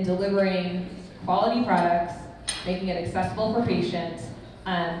and delivering quality products, making it accessible for patients,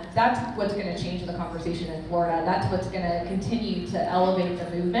 that's what's going to change the conversation in Florida. That's what's going to continue to elevate the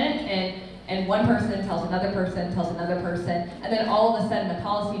movement. And one person tells another person, tells another person, and then all of a sudden a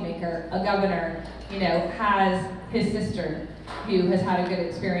policymaker, a governor, has his sister who has had a good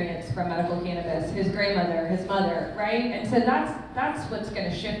experience from medical cannabis, his grandmother, his mother, right? And so that's what's going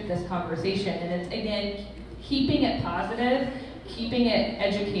to shift this conversation. And it's, again, keeping it positive, keeping it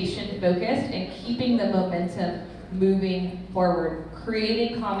education focused, and keeping the momentum moving forward,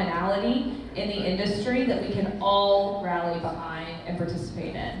 creating commonality in the industry that we can all rally behind and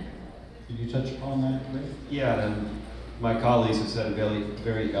participate in. Did you touch upon that, Ray? Yeah, and my colleagues have said it very,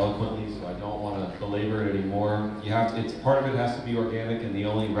 very eloquently, so I don't want to belabor it anymore. It's part of it has to be organic, and the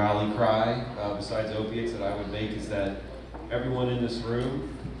only rally cry, besides opiates, that I would make is that everyone in this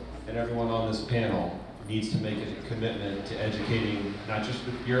room and everyone on this panel needs to make a commitment to educating not just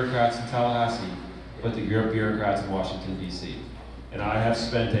the bureaucrats in Tallahassee, but the bureaucrats in Washington, D.C. And I have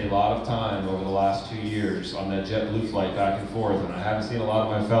spent a lot of time over the last 2 years on that JetBlue flight back and forth, and I haven't seen a lot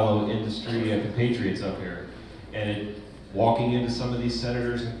of my fellow industry compatriots up here. And walking into some of these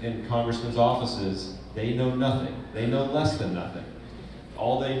senators and congressmen's offices, they know nothing. They know less than nothing.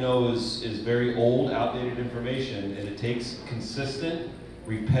 All they know is very old, outdated information, and it takes consistent,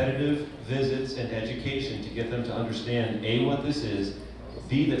 repetitive visits and education to get them to understand, A, what this is,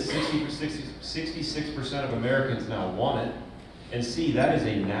 B, that 66% of Americans now want it, and C, that is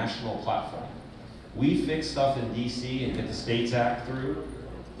a national platform. We fix stuff in DC and get the States Act through,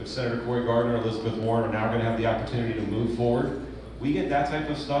 with Senator Cory Gardner, Elizabeth Warren are now going to have the opportunity to move forward. We get that type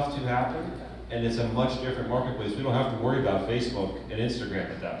of stuff to happen, and it's a much different marketplace. We don't have to worry about Facebook and Instagram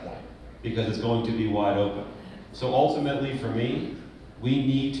at that point, because it's going to be wide open. So ultimately, for me, we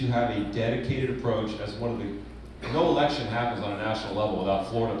need to have a dedicated approach as no election happens on a national level without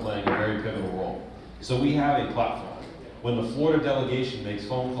Florida playing a very pivotal role. So we have a platform. When the Florida delegation makes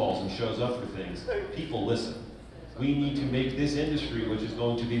phone calls and shows up for things, people listen. We need to make this industry, which is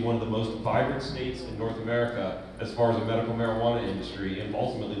going to be one of the most vibrant states in North America as far as a medical marijuana industry, and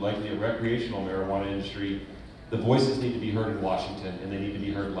ultimately likely a recreational marijuana industry, the voices need to be heard in Washington, and they need to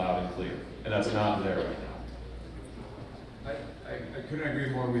be heard loud and clear. And that's not there right now. I couldn't agree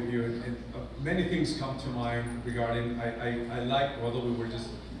more with you. And many things come to mind regarding, I like, although we were just,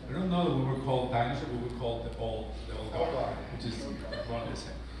 I don't know that we were called dinosaurs, we were called the old guard, which is one of the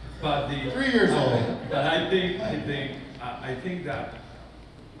same. But 3 years old. But I think that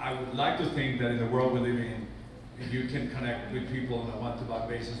I would like to think that in the world we live in, you can connect with people on a one-to-one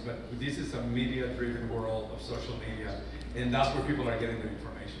basis, but this is a media-driven world of social media, and that's where people are getting their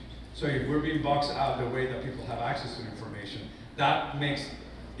information. So if we're being boxed out the way that people have access to information, that makes,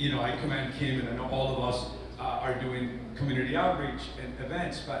 I commend Kim, and I know all of us are doing community outreach and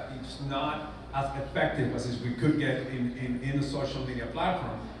events, but it's not as effective as we could get in the social media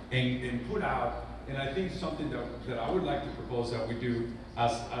platform and put out. And I think something that I would like to propose that we do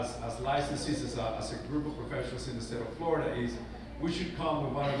as licensees, as a group of professionals in the state of Florida, is we should come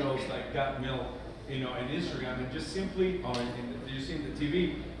with one of those like Got Milk, in Instagram, and just simply, you see in the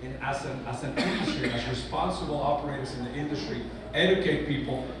TV, and as an industry, as responsible operators in the industry, educate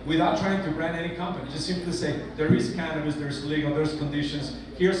people without trying to brand any company. Just simply say, there is cannabis, there's legal, there's conditions,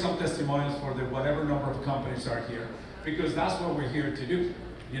 here's some testimonials for the whatever number of companies are here. Because that's what we're here to do.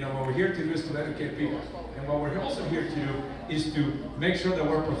 What we're here to do is to educate people. And what we're also here to do is to make sure that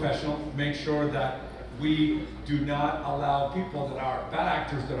we're professional, make sure that we do not allow people that are bad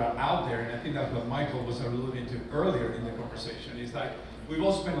actors that are out there, and I think that's what Michael was alluding to earlier in the conversation, is that we've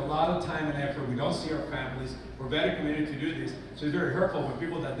all spent a lot of time and effort, we don't see our families, we're very committed to do this, so it's very hurtful when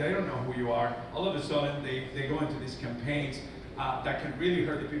people that they don't know who you are, all of a sudden they go into these campaigns that can really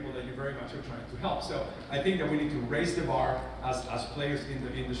hurt the people that you very much are trying to help. So I think that we need to raise the bar as players in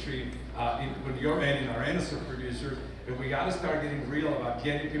the industry, when you're in our industry producers, and we got to start getting real about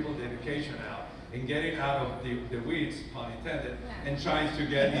getting people the education out and getting out of the weeds, pun intended, and trying to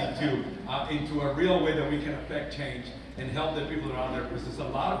get into a real way that we can affect change and help the people that are out there, because there's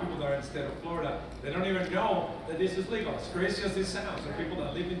a lot of people that are in the state of Florida, they don't even know that this is legal. As crazy as this sounds, there are people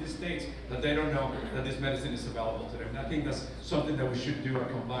that live in these states that they don't know that this medicine is available to them. And I think that's something that we should do, a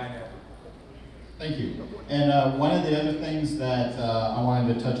combined effort. Thank you. And one of the other things that I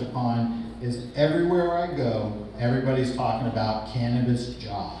wanted to touch upon is everywhere I go, everybody's talking about cannabis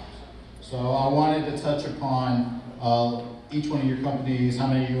jobs. So I wanted to touch upon each one of your companies, how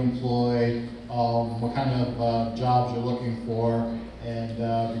many you employ, what kind of jobs you're looking for, and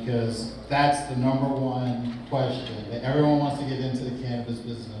because that's the #1 question. Everyone wants to get into the cannabis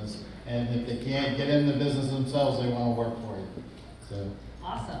business, and if they can't get in the business themselves, they want to work for you. So.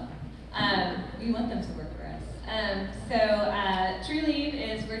 Awesome. We want them to work for us. Trulieve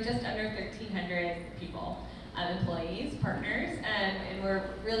is, we're just under 1,300 people, employees, partners, and we're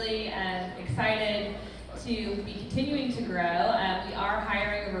really excited to be continuing to grow. We are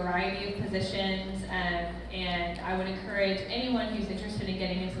hiring a variety of positions, and I would encourage anyone who's interested in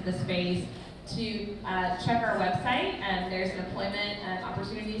getting into the space to check our website. There's an employment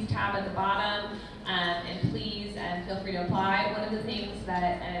opportunities tab at the bottom, and please feel free to apply. One of the things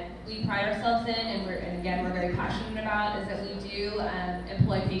that we pride ourselves in, and again we're very passionate about, is that we do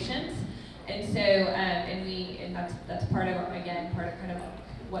employ patients, and so and that's part of kind of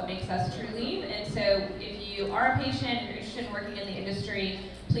what makes us Trulieve. And so if you are a patient and you're interested in working in the industry,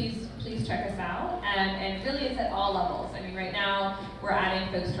 please check us out. And really it's at all levels. I mean, right now we're adding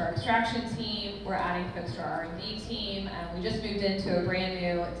folks to our extraction team, we're adding folks to our R&D team. We just moved into a brand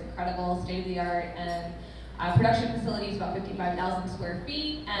new, it's incredible, state-of-the-art production facility. Is about 55,000 square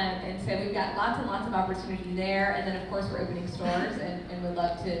feet. And so we've got lots and lots of opportunity there. And then of course we're opening stores, and we'd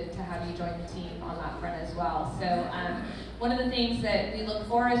love to have you join the team on that front as well. So one of the things that we look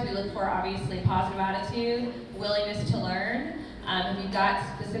for is obviously positive attitude, willingness to learn. If you've got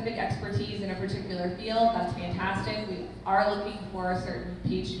specific expertise in a particular field, that's fantastic. We are looking for a certain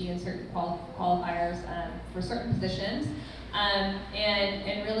PhD and certain qualifiers for certain positions.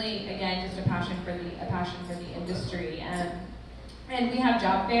 And really, again, just a passion for the industry. And we have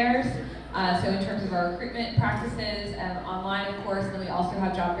job fairs. So in terms of our recruitment practices, online, of course, and then we also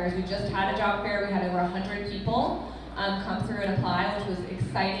have job fairs. We just had a job fair. We had over 100 people come through and apply, which was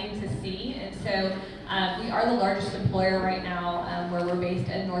exciting to see. And so we are the largest employer right now, where we're based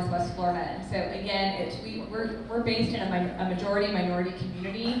in Northwest Florida. And so again, we're based in a majority minority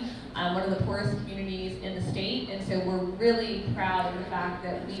community, one of the poorest communities in the state. And so we're really proud of the fact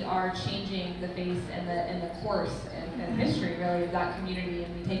that we are changing the face and the course and history really of that community,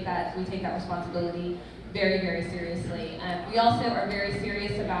 and we take that responsibility very, very seriously. We also are very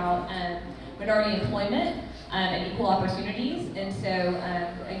serious about minority employment and equal opportunities, and so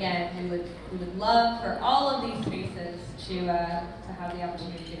again, we would love for all of these spaces to have the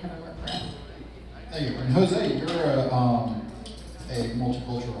opportunity to come and work for us. Thank you. And Jose, you're a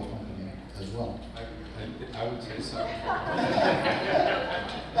multicultural company as well. I would say so.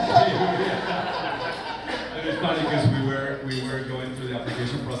 It's funny because we were going through the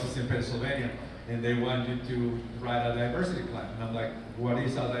application process in Pennsylvania, and they want you to write a diversity plan. And I'm like, what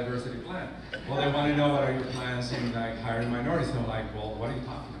is a diversity plan? Well, they want to know what are your plans in like hiring minorities. And I'm like, well, what are you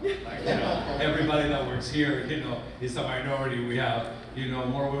talking about? Like, everybody that works here, is a minority. We have,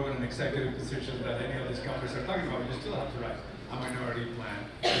 more women in executive positions than any of these companies are talking about. You still have to write a minority plan.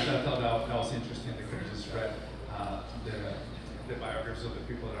 And I thought that was interesting. They could have just read the biographies of the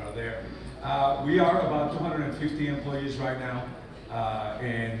people that are there. We are about 250 employees right now.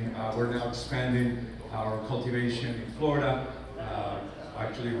 And we're now expanding our cultivation in Florida.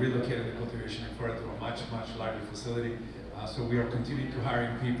 Actually relocated the cultivation in Florida to a much, much larger facility. So we are continuing to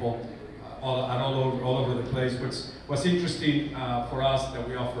hiring people all over the place. What's interesting for us that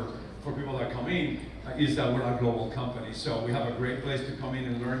we offer for people that come in is that we're a global company. So we have a great place to come in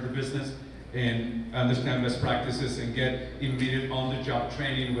and learn the business and understand best practices and get immediate on-the-job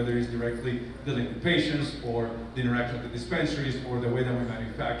training, whether it's directly dealing with patients or the interaction with the dispensaries or the way that we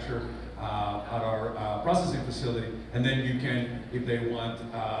manufacture at our processing facility. And then you can, if they want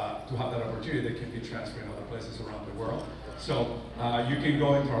to have that opportunity, they can be transferred in other places around the world. So you can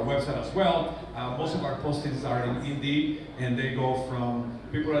go into our website as well. Most of our postings are in Indeed, and they go from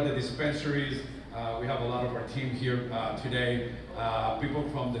people at the dispensaries. We have a lot of our team here today. People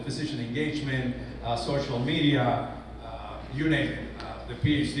from the physician engagement, social media, you name it. The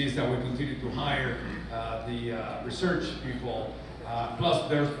PhDs that we continue to hire, the research people. Plus,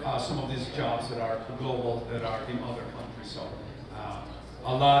 there's some of these jobs that are global, that are in other countries. So,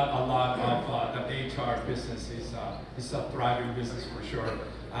 a lot of the HR business is a thriving business for sure,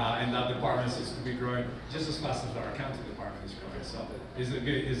 and that department seems to be growing just as fast as our accounting department is growing. So, it's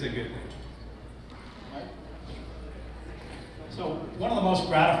a good thing. So one of the most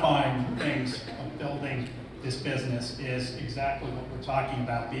gratifying things of building this business is exactly what we're talking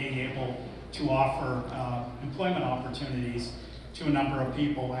about, being able to offer employment opportunities to a number of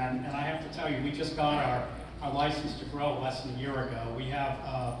people. And I have to tell you, we just got our license to grow less than a year ago. We have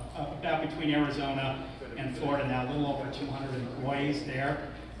about between Arizona and Florida now, a little over 200 employees there.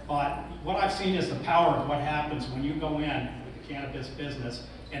 But what I've seen is the power of what happens when you go in with the cannabis business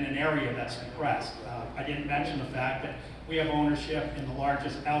in an area that's depressed. I didn't mention the fact that we have ownership in the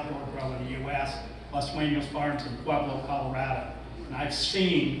largest outdoor grow in the U.S., Los Sueños Farms in Pueblo, Colorado. And I've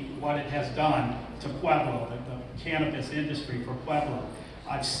seen what it has done to Pueblo, the cannabis industry for Pueblo.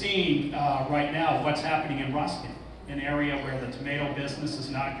 I've seen right now what's happening in Ruskin, an area where the tomato business is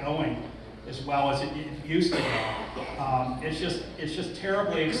not going as well as it used to go. It's just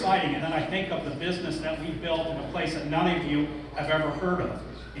terribly exciting. And then I think of the business that we built in a place that none of you have ever heard of,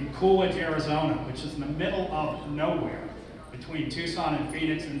 in Coolidge, Arizona, which is in the middle of nowhere, between Tucson and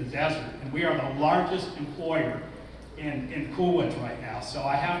Phoenix in the desert. And we are the largest employer in Coolidge right now. So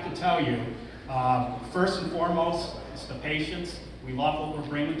I have to tell you, first and foremost, it's the patients. We love what we're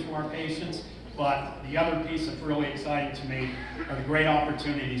bringing to our patients. But the other piece that's really exciting to me are the great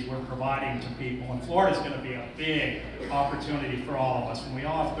opportunities we're providing to people. And Florida's going to be a big opportunity for all of us. When we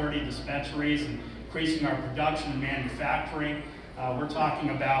all have 30 dispensaries and increasing our production and manufacturing, we're talking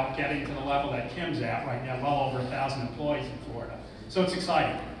about getting to the level that Kim's at right now, well over 1,000 employees in Florida. So it's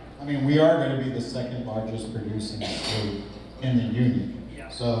exciting. I mean, we are going to be the second largest producing state in the union. Yeah.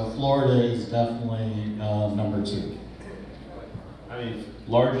 So Florida is definitely number 2. I mean,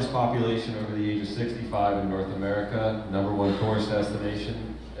 largest population over the age of 65 in North America, #1 tourist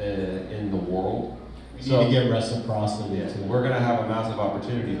destination in the world. We need to get reciprocity Yeah, too. we're going to have a massive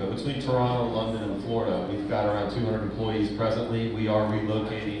opportunity, but between Toronto, London, and Florida, we've got around 200 employees presently. We are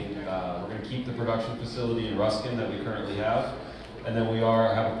relocating. We're going to keep the production facility in Ruskin that we currently have, and then we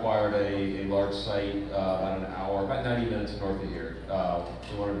have acquired a large site about an hour, about 90 minutes north of here.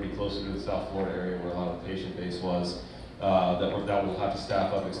 We wanted to be closer to the South Florida area where a lot of the patient base was. That will have to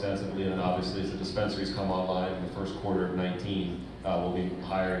staff up extensively, and obviously as the dispensaries come online in the first quarter of 19, we'll be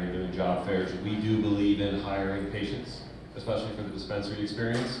hiring and doing job fairs. We do believe in hiring patients, especially for the dispensary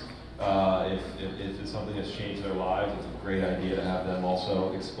experience. If it's something that's changed their lives, it's a great idea to have them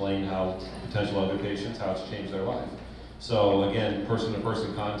also explain how potential other patients, how it's changed their life. So again,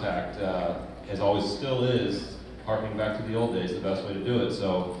 person-to-person contact still is, harkening back to the old days, the best way to do it.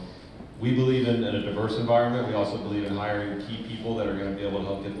 So we believe in a diverse environment. We also believe in hiring key people that are going to be able to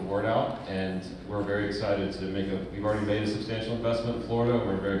help get the word out. And we're very excited to we've already made a substantial investment in Florida.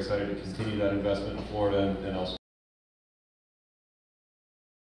 We're very excited to continue that investment in Florida and elsewhere.